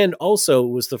 And also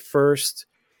it was the first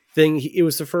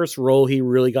role he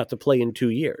really got to play in 2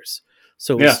 years.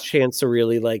 So it was a chance to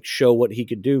really like show what he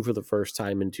could do for the first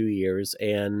time in 2 years.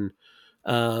 And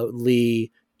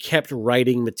Lee kept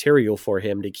writing material for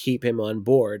him to keep him on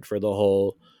board for the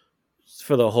whole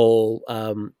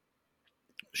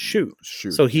shoot.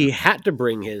 So he had to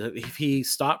bring if he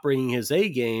stopped bringing his A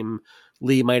game,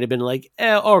 Lee might have been like,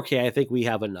 okay, I think we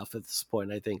have enough at this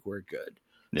point. I think we're good.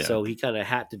 Yeah. So he kind of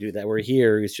had to do that. Where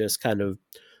here he's just kind of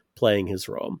playing his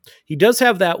role. He does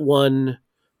have that one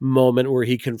moment where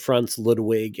he confronts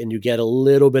Ludwig and you get a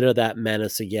little bit of that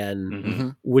menace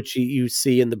again, which you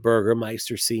see in the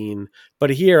Burgermeister scene. But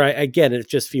here, again, it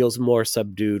just feels more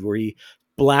subdued, where he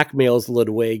blackmails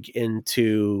Ludwig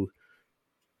into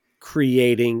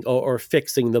creating or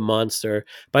fixing the monster.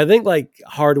 But I think like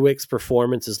Hardwick's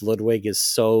performance as Ludwig is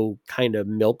so kind of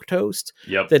milquetoast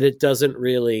that it doesn't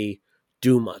really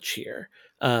do much here.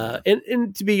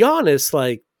 And to be honest,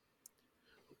 like,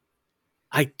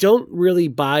 I don't really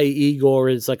buy Igor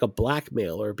as like a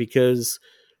blackmailer, because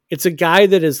it's a guy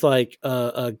that is like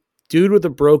a dude with a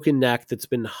broken neck that's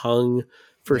been hung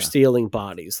for stealing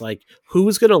bodies. Like,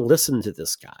 who's going to listen to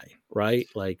this guy? Right.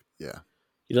 Like,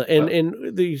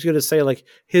 and he's going to say like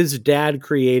his dad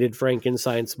created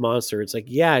Frankenstein's monster. It's like,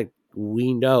 yeah,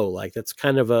 we know, like that's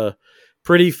kind of a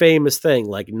pretty famous thing,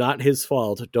 like not his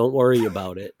fault. Don't worry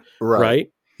about it.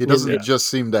 Right. He doesn't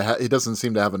seem to he doesn't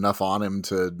seem to have enough on him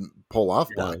to pull off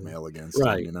blackmail against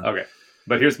him. Okay.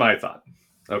 But here's my thought.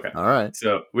 Okay. All right.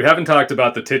 So we haven't talked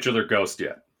about the titular ghost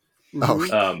yet.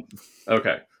 Oh.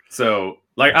 Okay. So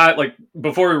like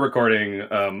before we were recording,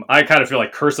 I kind of feel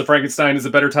like Curse of Frankenstein is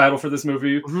a better title for this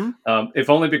movie.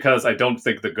 If only because I don't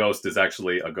think the ghost is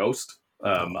actually a ghost.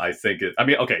 I think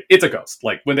it's a ghost.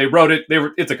 Like when they wrote it,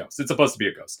 it's a ghost. It's supposed to be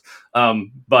a ghost.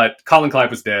 But Colin Clive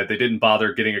was dead. They didn't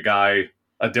bother getting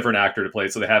a different actor to play,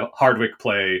 so they had Hardwick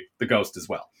play the ghost as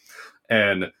well.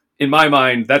 And in my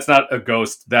mind, that's not a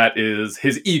ghost. That is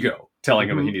his ego telling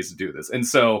him he needs to do this. And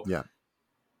so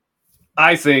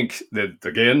I think that,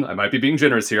 again, I might be being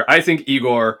generous here. I think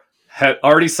Igor had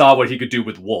already saw what he could do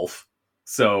with Wolf.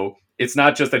 So it's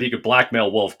not just that he could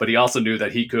blackmail Wolf, but he also knew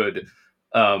that he could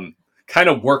kind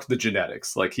of work the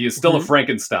genetics. Like he is still a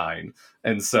Frankenstein.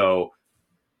 And so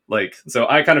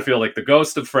I kind of feel like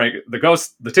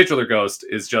the titular ghost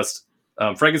is just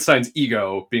Frankenstein's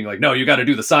ego being like, no, you got to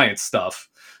do the science stuff.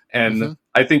 And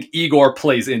I think Igor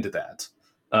plays into that.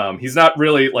 He's not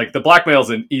really like, the blackmail is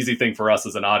an easy thing for us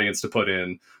as an audience to put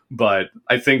in, but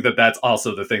I think that that's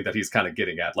also the thing that he's kind of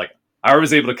getting at. Like, I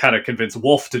was able to kind of convince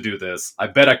Wolf to do this. I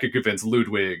bet I could convince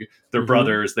Ludwig. They're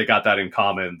brothers. They got that in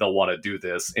common. They'll want to do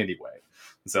this anyway.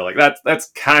 So like that's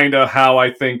kind of how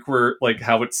I think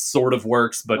how it sort of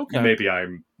works, but maybe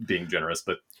I'm being generous,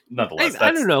 but nonetheless.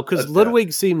 I don't know, because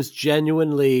Ludwig seems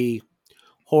genuinely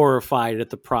horrified at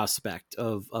the prospect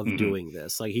of doing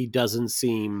this. Like he doesn't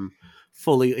seem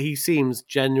he seems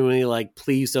genuinely like,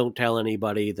 please don't tell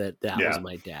anybody that was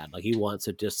my dad. Like he wants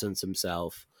to distance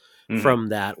himself from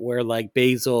that, where like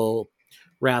Basil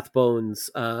Rathbone's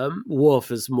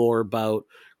Wolf is more about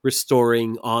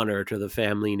restoring honor to the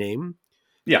family name.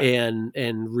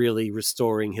 And really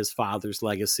restoring his father's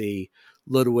legacy.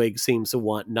 Ludwig seems to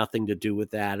want nothing to do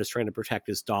with that, is trying to protect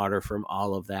his daughter from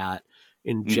all of that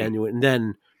in genuine, and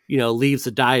then, leaves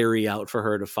a diary out for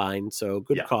her to find. So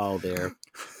good call there.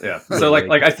 Yeah. So like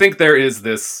I think there is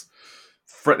this,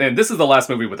 and this is the last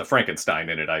movie with a Frankenstein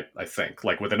in it, I think,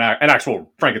 like with an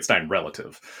actual Frankenstein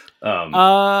relative.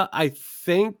 I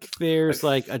think there's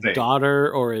a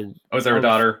daughter or a... Oh, is there a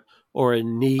daughter? Or a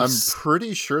niece. I'm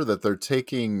pretty sure that they're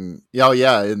taking...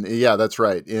 that's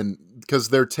right. Because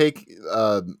they're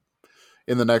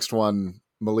in the next one,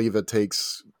 Maliva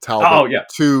takes Talbot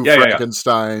to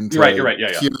Frankenstein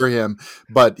to cure him,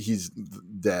 but he's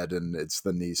dead, and it's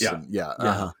the niece.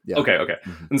 Okay.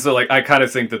 And so I kind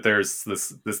of think that there's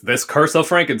this curse of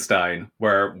Frankenstein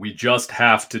where we just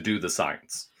have to do the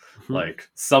science. Like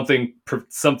something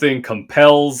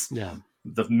compels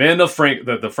the men of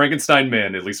the Frankenstein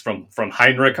men, at least from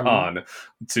Heinrich on,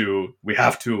 to we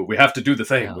have to do the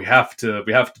thing. We have to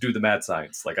do the mad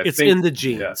science. Like it's in the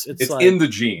genes. Yeah. It's in the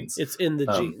genes. It's in the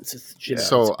genes. It's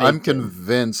so I'm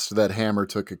convinced that Hammer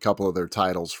took a couple of their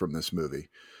titles from this movie,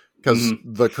 because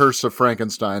the Curse of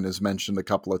Frankenstein is mentioned a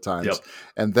couple of times,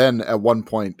 and then at one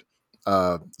point,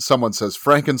 someone says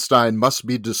Frankenstein must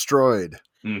be destroyed,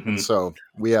 and so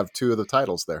we have two of the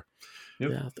titles there. Yeah,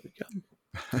 there we go.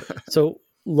 So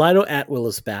Lionel Atwill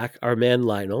is back, our man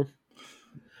Lionel.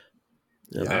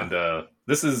 And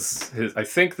this is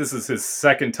his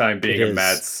second time being a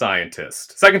mad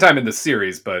scientist. Second time in the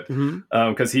series, but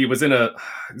because he was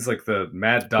he's like the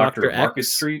Mad Doctor of Market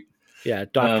Street. Yeah,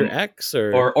 Dr. X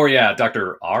or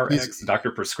Dr. RX,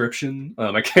 Dr. Prescription.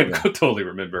 I can't totally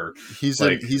remember. He's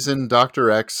in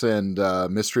Dr. X and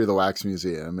Mystery of the Wax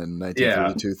Museum in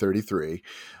 1932-33.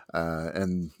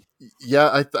 And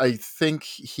I think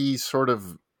he sort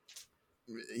of,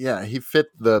 he fit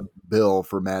the bill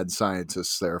for mad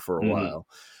scientists there for a while.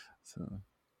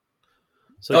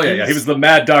 So he was the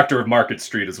Mad Doctor of Market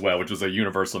Street as well, which was a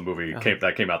Universal movie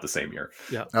that came out the same year.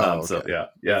 Yeah.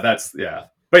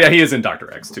 But he is in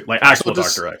Dr. X too, like actual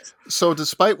Dr. X. So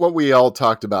despite what we all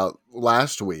talked about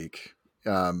last week,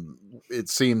 it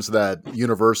seems that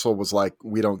Universal was like,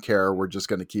 we don't care, we're just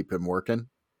going to keep him working.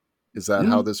 Is that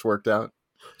how this worked out?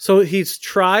 So his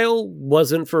trial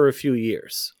wasn't for a few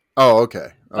years. Oh, okay.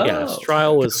 Yeah, his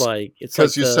trial was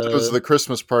because you said it was the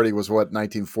Christmas party was what,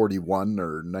 1941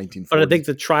 or 1940? But I think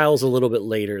the trial's a little bit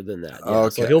later than that. Yeah.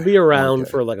 Okay. So he'll be around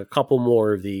for a couple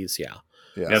more of these. Yeah.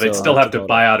 They'd still have to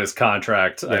buy out his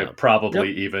contract,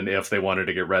 probably even if they wanted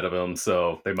to get rid of him.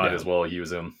 So they might as well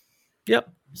use him. Yep.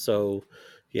 So.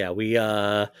 Yeah, we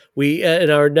in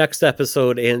our next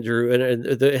episode, Andrew, and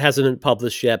it hasn't been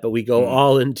published yet, but we go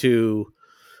all into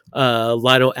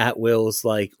Lionel Atwill's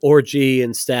like orgy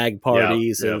and stag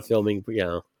parties Yeah. and filming.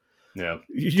 Yeah.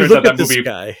 You Turns look out at that this movie.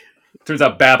 guy. Turns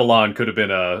out Babylon could have been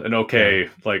an okay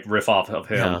like riff off of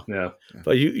him. Yeah.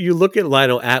 But you look at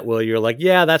Lionel Atwill, you're like,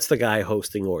 yeah, that's the guy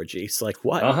hosting orgies. Like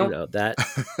what? That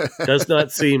does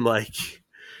not seem like.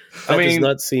 Does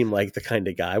not seem like the kind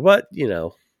of guy. But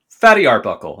Fatty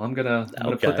Arbuckle. I'm gonna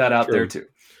put that out there too.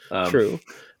 True.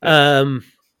 Yeah.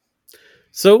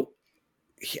 So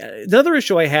another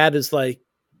issue I had is like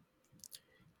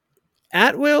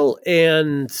Atwill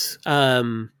and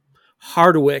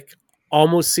Hardwick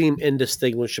almost seem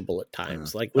indistinguishable at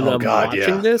times. Like when I'm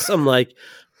watching this, I'm like,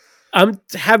 I'm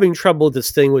having trouble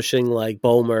distinguishing like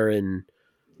Bomer and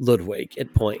Ludwig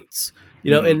at points.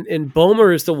 And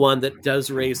Bomer is the one that does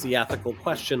raise the ethical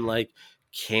question, like,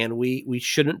 can we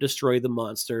shouldn't destroy the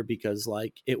monster because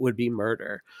like it would be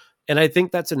murder. And I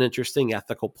think that's an interesting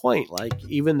ethical point. Like,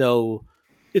 even though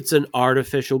it's an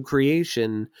artificial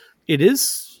creation, it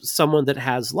is someone that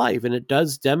has life, and it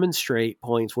does demonstrate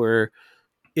points where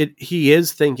he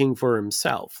is thinking for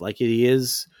himself. Like he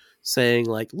is saying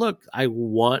like, look,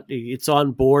 it's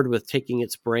on board with taking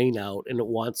its brain out and it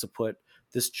wants to put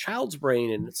this child's brain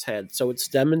in its head. So it's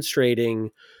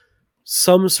demonstrating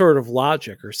some sort of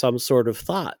logic or some sort of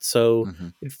thought. So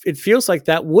it feels like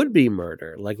that would be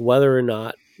murder, like whether or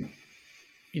not,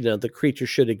 the creature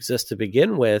should exist to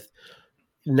begin with.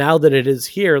 Now that it is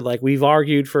here, like we've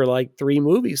argued for like 3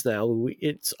 movies now,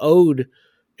 it's owed,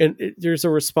 and there's a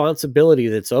responsibility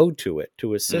that's owed to it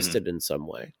to assist it in some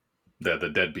way.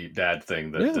 The deadbeat dad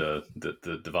thing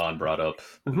that Devon brought up,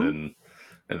 and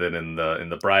then in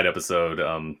the Bride episode,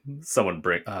 someone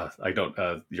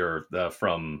you're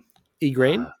from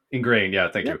Ingrain? Ingrain, yeah,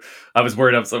 thank you. I was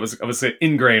worried. I was saying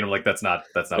Ingrain. I'm like, that's not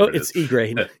what it is. It's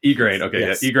Ingrain. Ingrain, okay.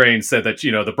 Yes. Yeah. Ingrain said that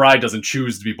the bride doesn't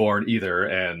choose to be born either,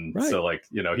 and so like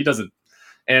he doesn't.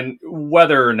 And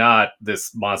whether or not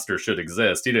this monster should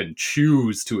exist, he didn't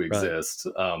choose to exist.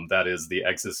 Right. That is the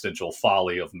existential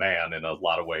folly of man. In a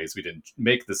lot of ways, we didn't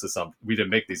make we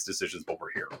didn't make these decisions, but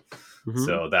we're here.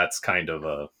 So that's kind of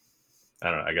I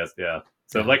don't know. I guess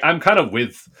So like I'm kind of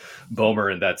with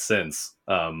Bomer in that sense.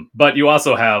 But you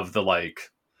also have the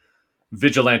like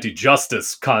vigilante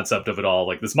justice concept of it all.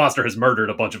 Like this monster has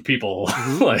murdered a bunch of people.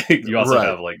 Like you also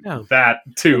have like that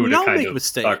too to kind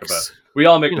of talk about. We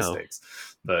all make mistakes.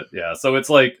 But so it's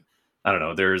like, I don't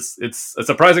know, it's a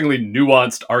surprisingly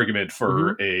nuanced argument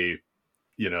for a,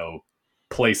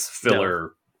 place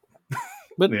filler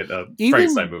but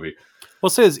Frankenstein movie. Well,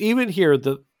 it says even here,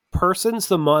 the persons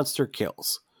the monster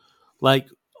kills, like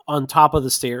on top of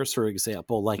the stairs, for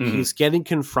example, like he's getting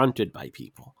confronted by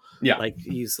people. Yeah. Like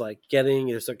he's like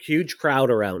there's a huge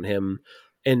crowd around him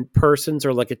and persons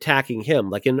are like attacking him.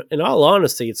 Like in all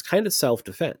honesty, it's kind of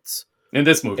self-defense. In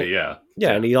this movie, yeah.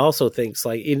 And he also thinks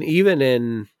like even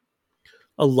in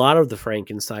a lot of the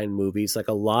Frankenstein movies, like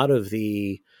a lot of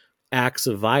the acts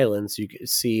of violence you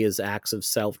see as acts of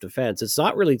self-defense. It's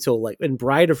not really till like in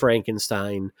Bride of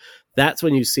Frankenstein, that's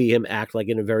when you see him act like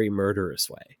in a very murderous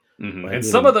way. Like, and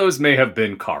some of those may have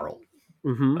been Carl.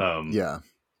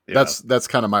 That's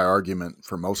kind of my argument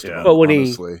for most of them. But when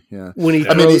honestly,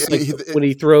 when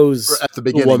he throws at the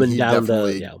beginning, woman he down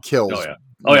definitely kills. Good point.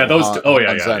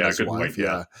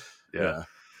 Yeah.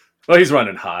 Well, he's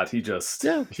running hot. He just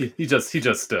got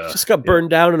burned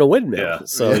down in a windmill. Yeah.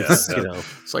 So it's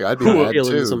like I'd be mad too.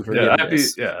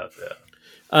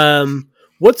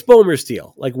 What's Bomer's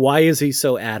deal? Like, why is he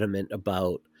so adamant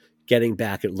about getting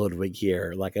back at Ludwig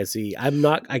here? Like, I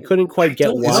couldn't quite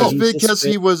get why.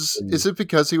 Is it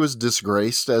because he was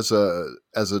disgraced as a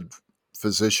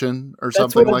physician or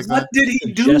something like that? What did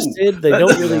he do? They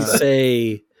don't really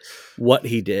say what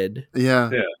he did. Yeah.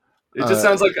 It just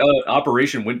sounds like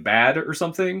operation went bad or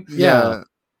something. Yeah.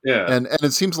 And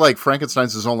it seems like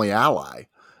Frankenstein's his only ally.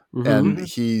 And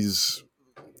he's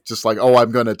just like,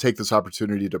 I'm going to take this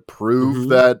opportunity to prove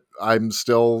that I'm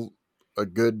still a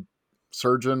good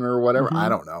surgeon or whatever. I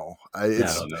don't know. I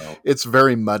don't know. It's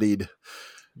very muddied.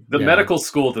 The medical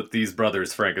school that these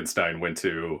brothers Frankenstein went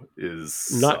to is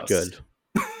not good.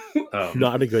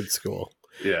 Not a good school.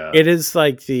 Yeah. It is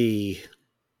like I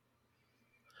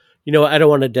don't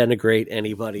want to denigrate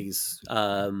anybody's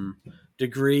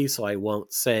degree, so I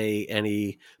won't say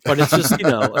any, but it's just,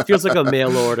 it feels like a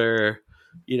mail order,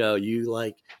 you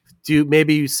like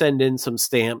maybe you send in some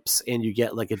stamps and you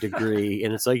get like a degree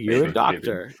and it's like, you're a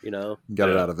doctor, Got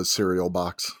it out of a cereal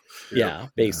box. Yeah,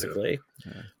 basically.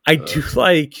 Yeah. I do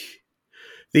like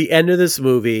the end of this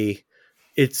movie.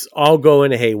 It's all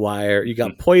going haywire. You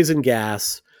got poison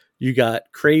gas. You got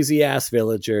crazy ass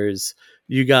villagers.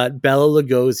 You got Bela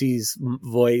Lugosi's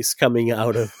voice coming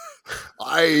out of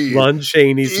Lon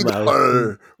Chaney's mouth.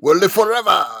 Igor will live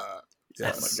forever.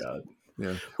 Yes. Oh my god.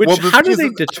 Yeah. Which how do they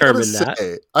determine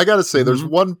that? I gotta say, there's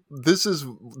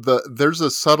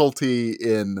a subtlety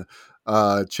in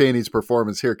Chaney's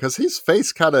performance here, because his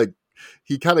face kind of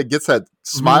gets that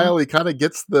smile. He kind of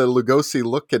gets the Lugosi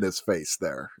look in his face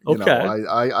there. You know,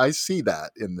 I see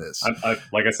that in this.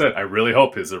 Like I said, I really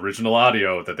hope his original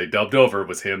audio that they dubbed over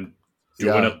was him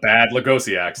doing a bad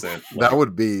Lugosi accent. That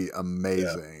would be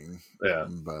amazing. Yeah.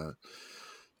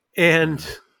 And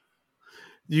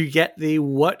you get the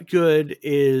what good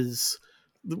is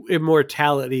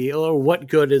immortality, or what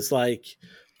good is like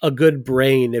a good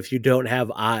brain if you don't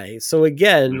have eyes. So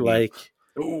again, like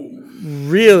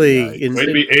really way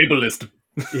to be ableist.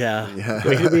 Yeah.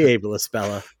 Way to be ableist,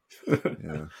 Bella.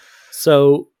 Yeah.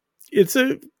 So it's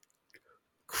a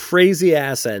crazy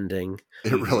ass ending.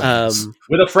 It really is.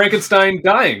 With a Frankenstein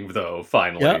dying, though,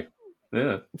 finally. Yep.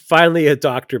 Yeah. Finally a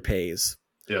doctor pays.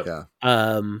 Yep. Yeah.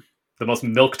 The most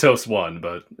milquetoast one,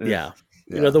 but yeah.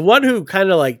 You know, the one who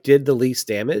kind of like did the least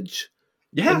damage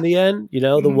in the end, you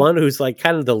know, the one who's like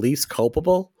kind of the least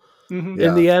culpable in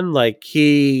the end, like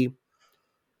the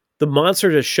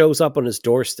monster just shows up on his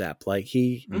doorstep. Like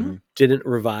he didn't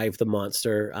revive the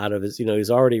monster out of his, you know,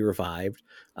 he's already revived,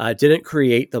 didn't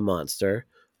create the monster,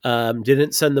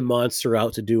 didn't send the monster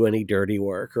out to do any dirty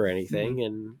work or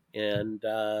anything. And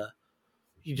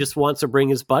he just wants to bring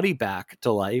his buddy back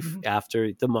to life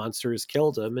after the monster has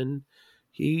killed him, and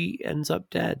he ends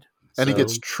up dead. And he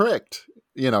gets tricked,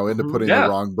 you know, into putting the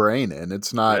wrong brain in.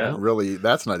 It's not really,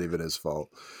 that's not even his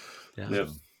fault. Yeah.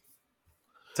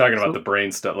 Talking about the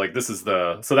brain stuff, like this is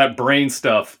so that brain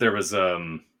stuff, there was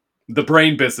the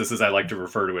brain business, as I like to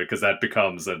refer to it, because that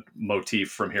becomes a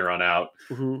motif from here on out.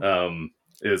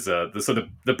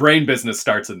 The brain business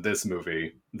starts in this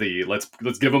movie. The let's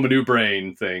give him a new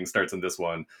brain thing starts in this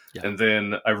one. And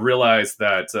then I realized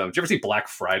that did you ever see Black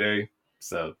Friday?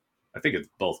 So I think it's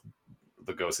both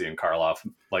Lugosi and Karloff,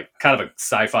 like kind of a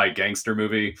sci-fi gangster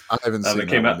movie. I haven't seen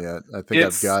that one yet.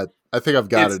 I think I've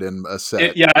got it in a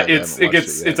set.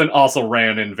 It's an also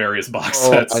ran in various box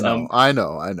sets. I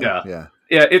know.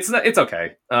 Yeah, it's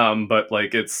okay. But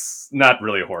like it's not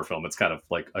really a horror film. It's kind of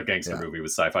like a gangster movie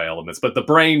with sci-fi elements. But the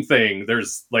brain thing,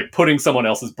 there's like putting someone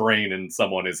else's brain in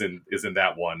someone is in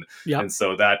that one. And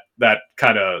so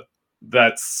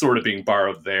that's sort of being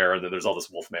borrowed there. And then there's all this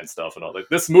Wolfman stuff and all that.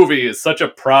 This movie is such a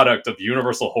product of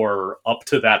Universal horror up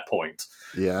to that point.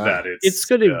 Yeah. That it's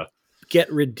going to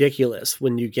get ridiculous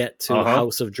when you get to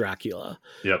House of Dracula.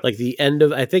 Like the end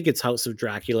of, I think it's House of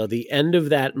Dracula, the end of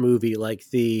that movie, like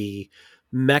the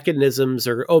mechanisms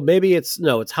are,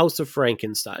 it's House of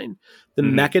Frankenstein. The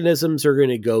mechanisms are going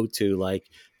to go to like,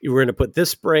 we're going to put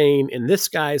this brain in this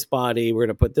guy's body. We're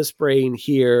going to put this brain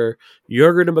here.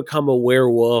 You're going to become a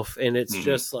werewolf. And it's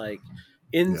just like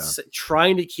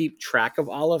trying to keep track of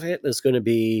all of it is going to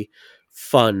be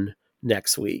fun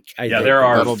next week. I think. There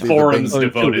are forums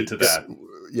devoted to that.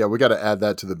 Yeah, we got to add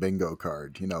that to the bingo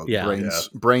card. You know,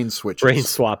 brain switches, brain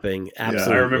swapping.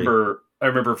 Absolutely. I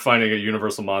remember finding a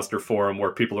Universal Monster forum where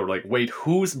people are like, "Wait,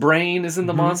 whose brain is in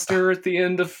the monster at the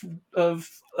end of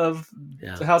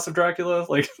the House of Dracula?"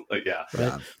 Like.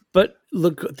 Right. But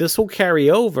look, this will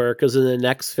carry over because in the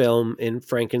next film, in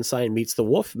Frankenstein Meets the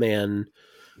Wolfman,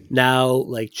 now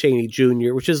like Chaney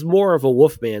Jr., which is more of a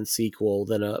Wolfman sequel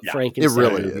than a Frankenstein. It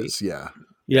really movie. is, yeah.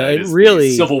 Yeah, it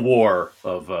really Civil War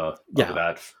of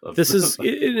that. This is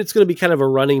it's going to be kind of a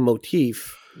running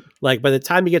motif. Like by the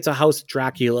time you get to House of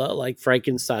Dracula, like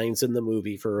Frankenstein's in the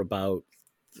movie for about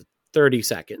 30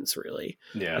 seconds, really.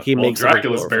 Yeah, like he makes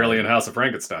Dracula's barely in House of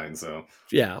Frankenstein, so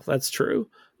yeah, that's true.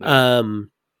 Yeah.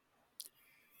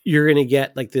 You're going to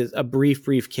get like a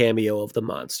brief cameo of the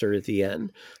monster at the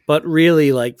end, but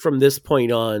really, like from this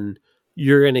point on,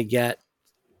 you're going to get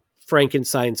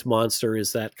Frankenstein's monster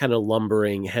is that kind of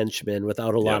lumbering henchman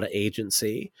without a lot of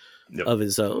agency of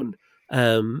his own.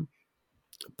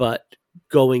 But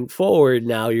going forward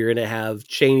now, you're going to have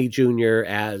Chaney Jr.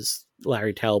 as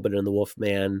Larry Talbot and the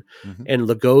Wolfman, and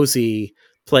Lugosi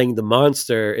playing the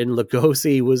monster. And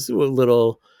Lugosi was a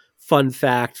little fun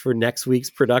fact for next week's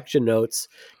production notes.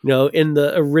 You know, in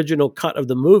the original cut of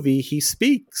the movie, he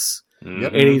speaks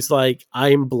and he's like,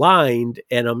 "I'm blind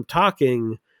and I'm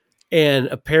talking." And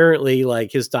apparently,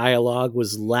 like his dialogue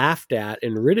was laughed at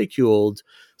and ridiculed,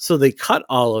 so they cut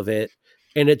all of it.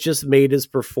 And it just made his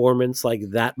performance like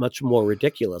that much more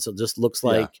ridiculous. It just looks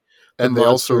like the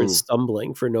monster is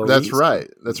stumbling for no reason.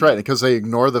 That's right. Because they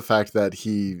ignore the fact that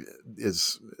he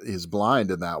is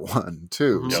blind in that one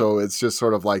too. So it's just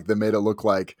sort of like they made it look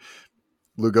like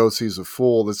Lugosi's a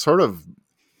fool. It's sort of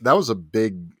that was a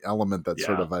big element that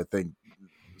sort of, I think,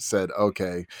 said,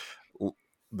 okay,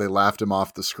 they laughed him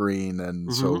off the screen,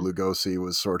 and so Lugosi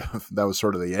was that was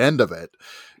sort of the end of it.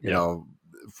 You know,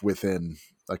 within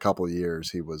a couple of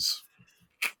years, he was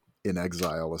in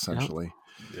exile essentially.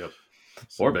 Yep.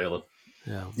 Or Bela.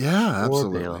 Yeah,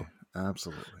 absolutely.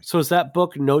 Absolutely. So is that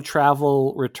book No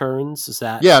Travel Returns? Is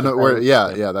that? Yeah, no,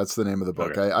 yeah, that's the name of the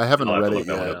book. Okay. I haven't read it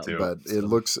yet, but so. it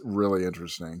looks really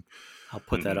interesting. I'll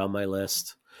put that on my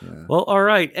list. Yeah. Well, all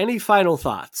right. Any final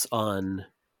thoughts on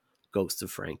Ghost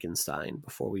of Frankenstein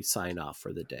before we sign off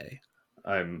for the day?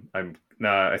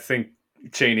 I think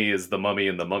Chaney is the mummy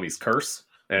in the Mummy's Curse.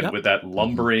 And with that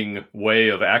lumbering way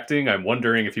of acting, I'm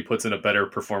wondering if he puts in a better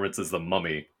performance as the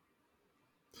mummy.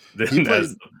 He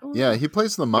plays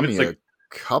the mummy like a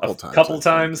couple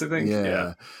times. I think.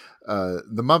 Yeah.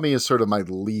 The Mummy is sort of my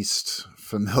least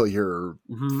familiar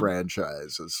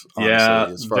franchises,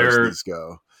 honestly, as far as these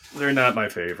go. They're not my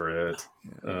favorite.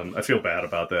 I feel bad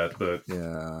about that, but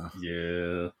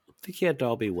yeah. They can't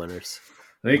all be winners.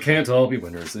 They can't all be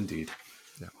winners, indeed.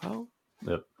 Yeah. Well,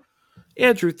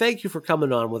 Andrew, thank you for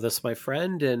coming on with us, my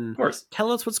friend, and of course,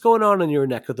 tell us what's going on in your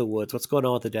neck of the woods. What's going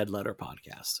on with the Dead Letter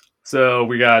podcast? So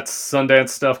we got Sundance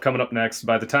stuff coming up next.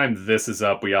 By the time this is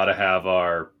up, we ought to have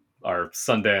our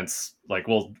Sundance,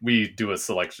 we do a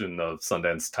selection of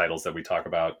Sundance titles that we talk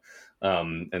about.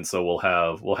 And so we'll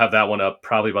have that one up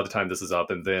probably by the time this is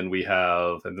up. And then the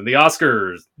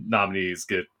Oscars nominees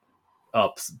get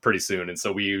up pretty soon. And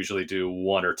so we usually do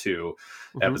 1 or 2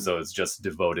 episodes just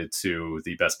devoted to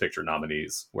the Best Picture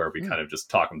nominees, where we kind of just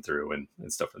talk them through and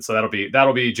stuff. And so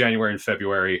that'll be January and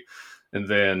February. And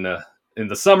then, in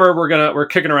the summer, we're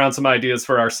kicking around some ideas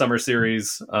for our summer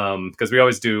series. Cause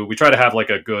we try to have like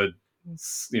a good,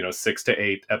 6 to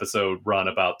 8 episode run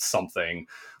about something.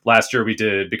 Last year we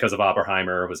did, because of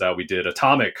Oppenheimer was out, we did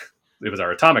Atomic. It was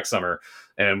our Atomic summer.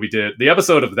 And we did the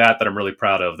episode of that I'm really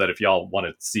proud of, that if y'all want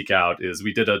to seek out, is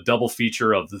we did a double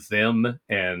feature of Them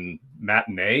and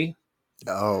Matinee.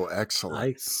 Oh, excellent.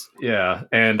 Nice. Yeah.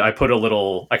 And I put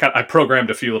I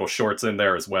programmed a few little shorts in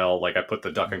there as well. Like I put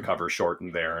the Duck and Cover short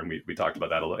in there, and we talked about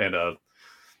that a little.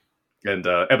 And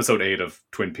episode 8 of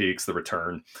Twin Peaks, The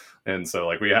Return. And so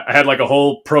I had a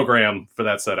whole program for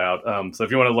that set out. So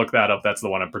if you want to look that up, that's the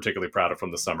one I'm particularly proud of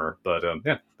from the summer. But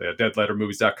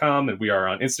deadlettermovies.com, and we are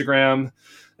on Instagram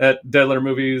at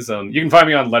deadlettermovies. You can find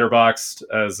me on Letterboxd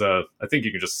as I think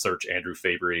you can just search Andrew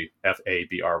Fabry,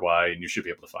 Fabry, and you should be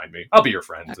able to find me. I'll be your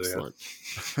friend. Excellent.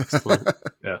 Excellent.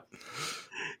 Yeah.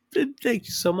 Thank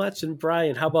you so much. And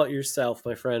Brian, how about yourself,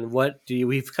 my friend?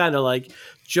 We've kind of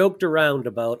joked around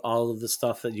about all of the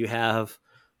stuff that you have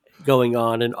going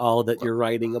on and all that you're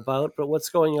writing about, but what's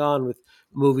going on with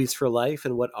Movies for Life,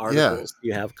 and what articles do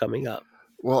you have coming up?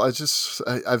 Well,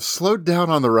 I've slowed down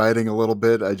on the writing a little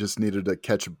bit. I just needed to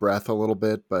catch breath a little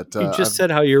bit, but you just said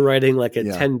how you're writing a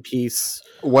 10-piece.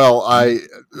 Well, I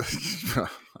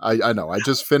know. I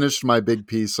just finished my big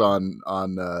piece on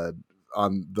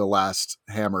the last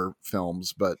Hammer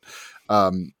films, but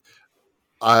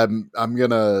I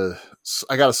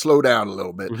gotta slow down a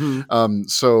little bit.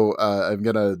 So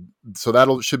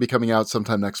that'll should be coming out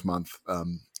sometime next month.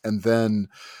 And then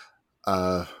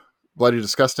Bloody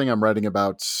Disgusting, I'm writing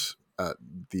about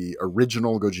the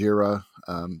original Gojira.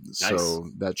 Nice. So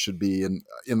that should be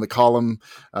in the column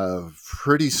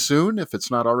pretty soon, if it's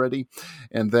not already.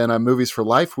 And then Movies for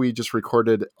Life, we just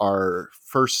recorded our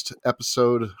first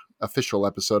official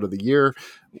episode of the year,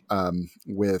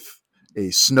 with a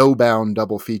snowbound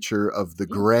double feature of The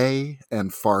Grey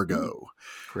and Fargo.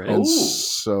 Great. And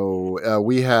so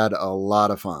we had a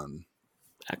lot of fun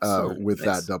with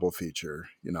that double feature,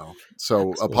 so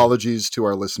excellent. Apologies to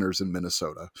our listeners in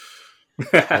Minnesota.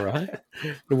 All right.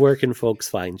 Where can folks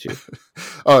find you?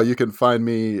 Oh, you can find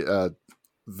me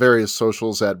various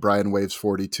socials at Brian Waves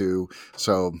 42.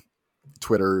 So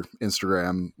Twitter,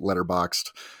 Instagram,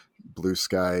 Letterboxd, Blue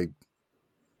Sky,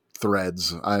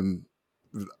 Threads.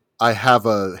 I have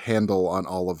a handle on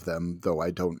all of them, though I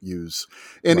don't use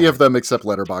any of them except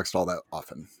Letterboxd all that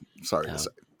often. Sorry to say.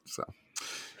 So,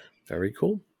 very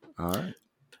cool.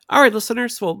 All right,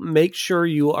 listeners. Well, make sure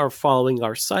you are following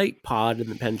our site,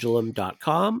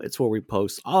 podandthependulum.com. It's where we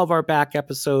post all of our back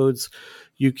episodes.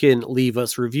 You can leave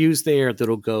us reviews there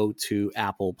that'll go to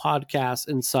Apple Podcasts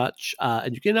and such.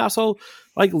 And you can also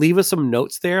leave us some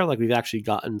notes there. We've actually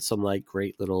gotten some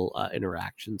great little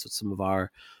interactions with some of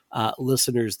our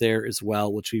listeners there as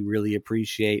well, which we really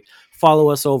appreciate. Follow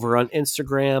us over on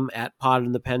Instagram at Pod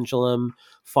and the Pendulum.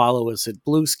 Follow us at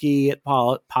Bluesky at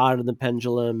Pod and the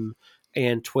Pendulum,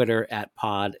 and Twitter at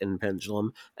Pod and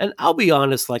Pendulum. And I'll be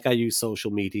honest, I use social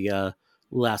media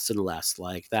less and less.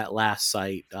 Like that last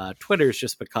site, Twitter's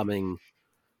just becoming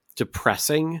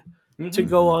depressing to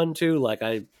go on to. Like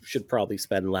I should probably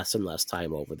spend less and less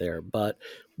time over there, but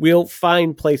we'll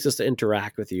find places to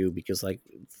interact with you because like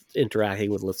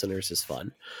interacting with listeners is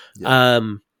fun. Yeah.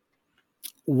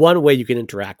 One way you can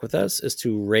interact with us is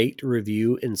to rate,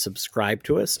 review, and subscribe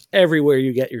to us everywhere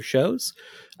you get your shows.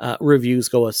 Reviews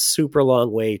go a super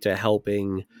long way to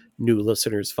helping new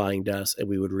listeners find us, and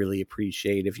we would really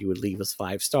appreciate if you would leave us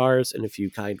 5 stars and a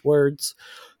few kind words.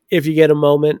 If you get a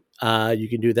moment, you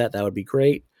can do that. That would be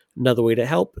great. Another way to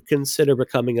help, consider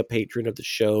becoming a patron of the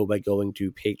show by going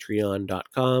to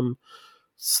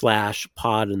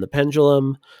patreon.com/pod in the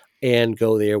pendulum and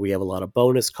go there. We have a lot of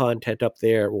bonus content up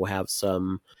there. We have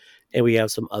some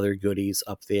other goodies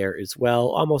up there as well.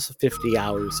 Almost 50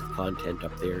 hours of content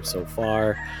up there so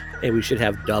far, and we should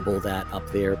have double that up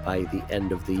there by the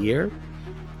end of the year.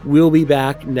 We'll be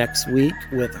back next week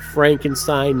with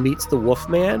Frankenstein meets the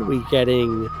Wolfman. We're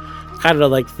getting kind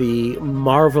of like the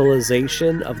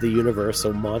Marvelization of the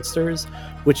Universal monsters,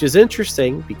 which is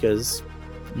interesting because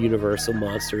Universal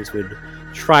monsters would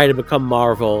try to become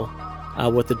Marvel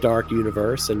with the Dark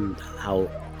Universe, and how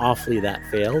awfully that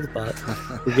failed. But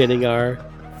we're getting our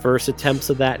first attempts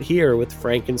of that here with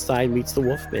Frankenstein meets the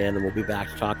Wolfman, and we'll be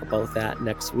back to talk about that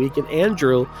next week. And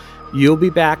Andrew, you'll be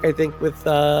back, I think, with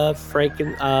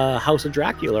House of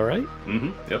Dracula, right?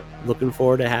 Mm-hmm. Yep. Looking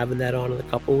forward to having that on in a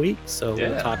couple weeks. So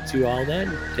we'll talk to you all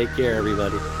then. Take care,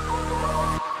 everybody.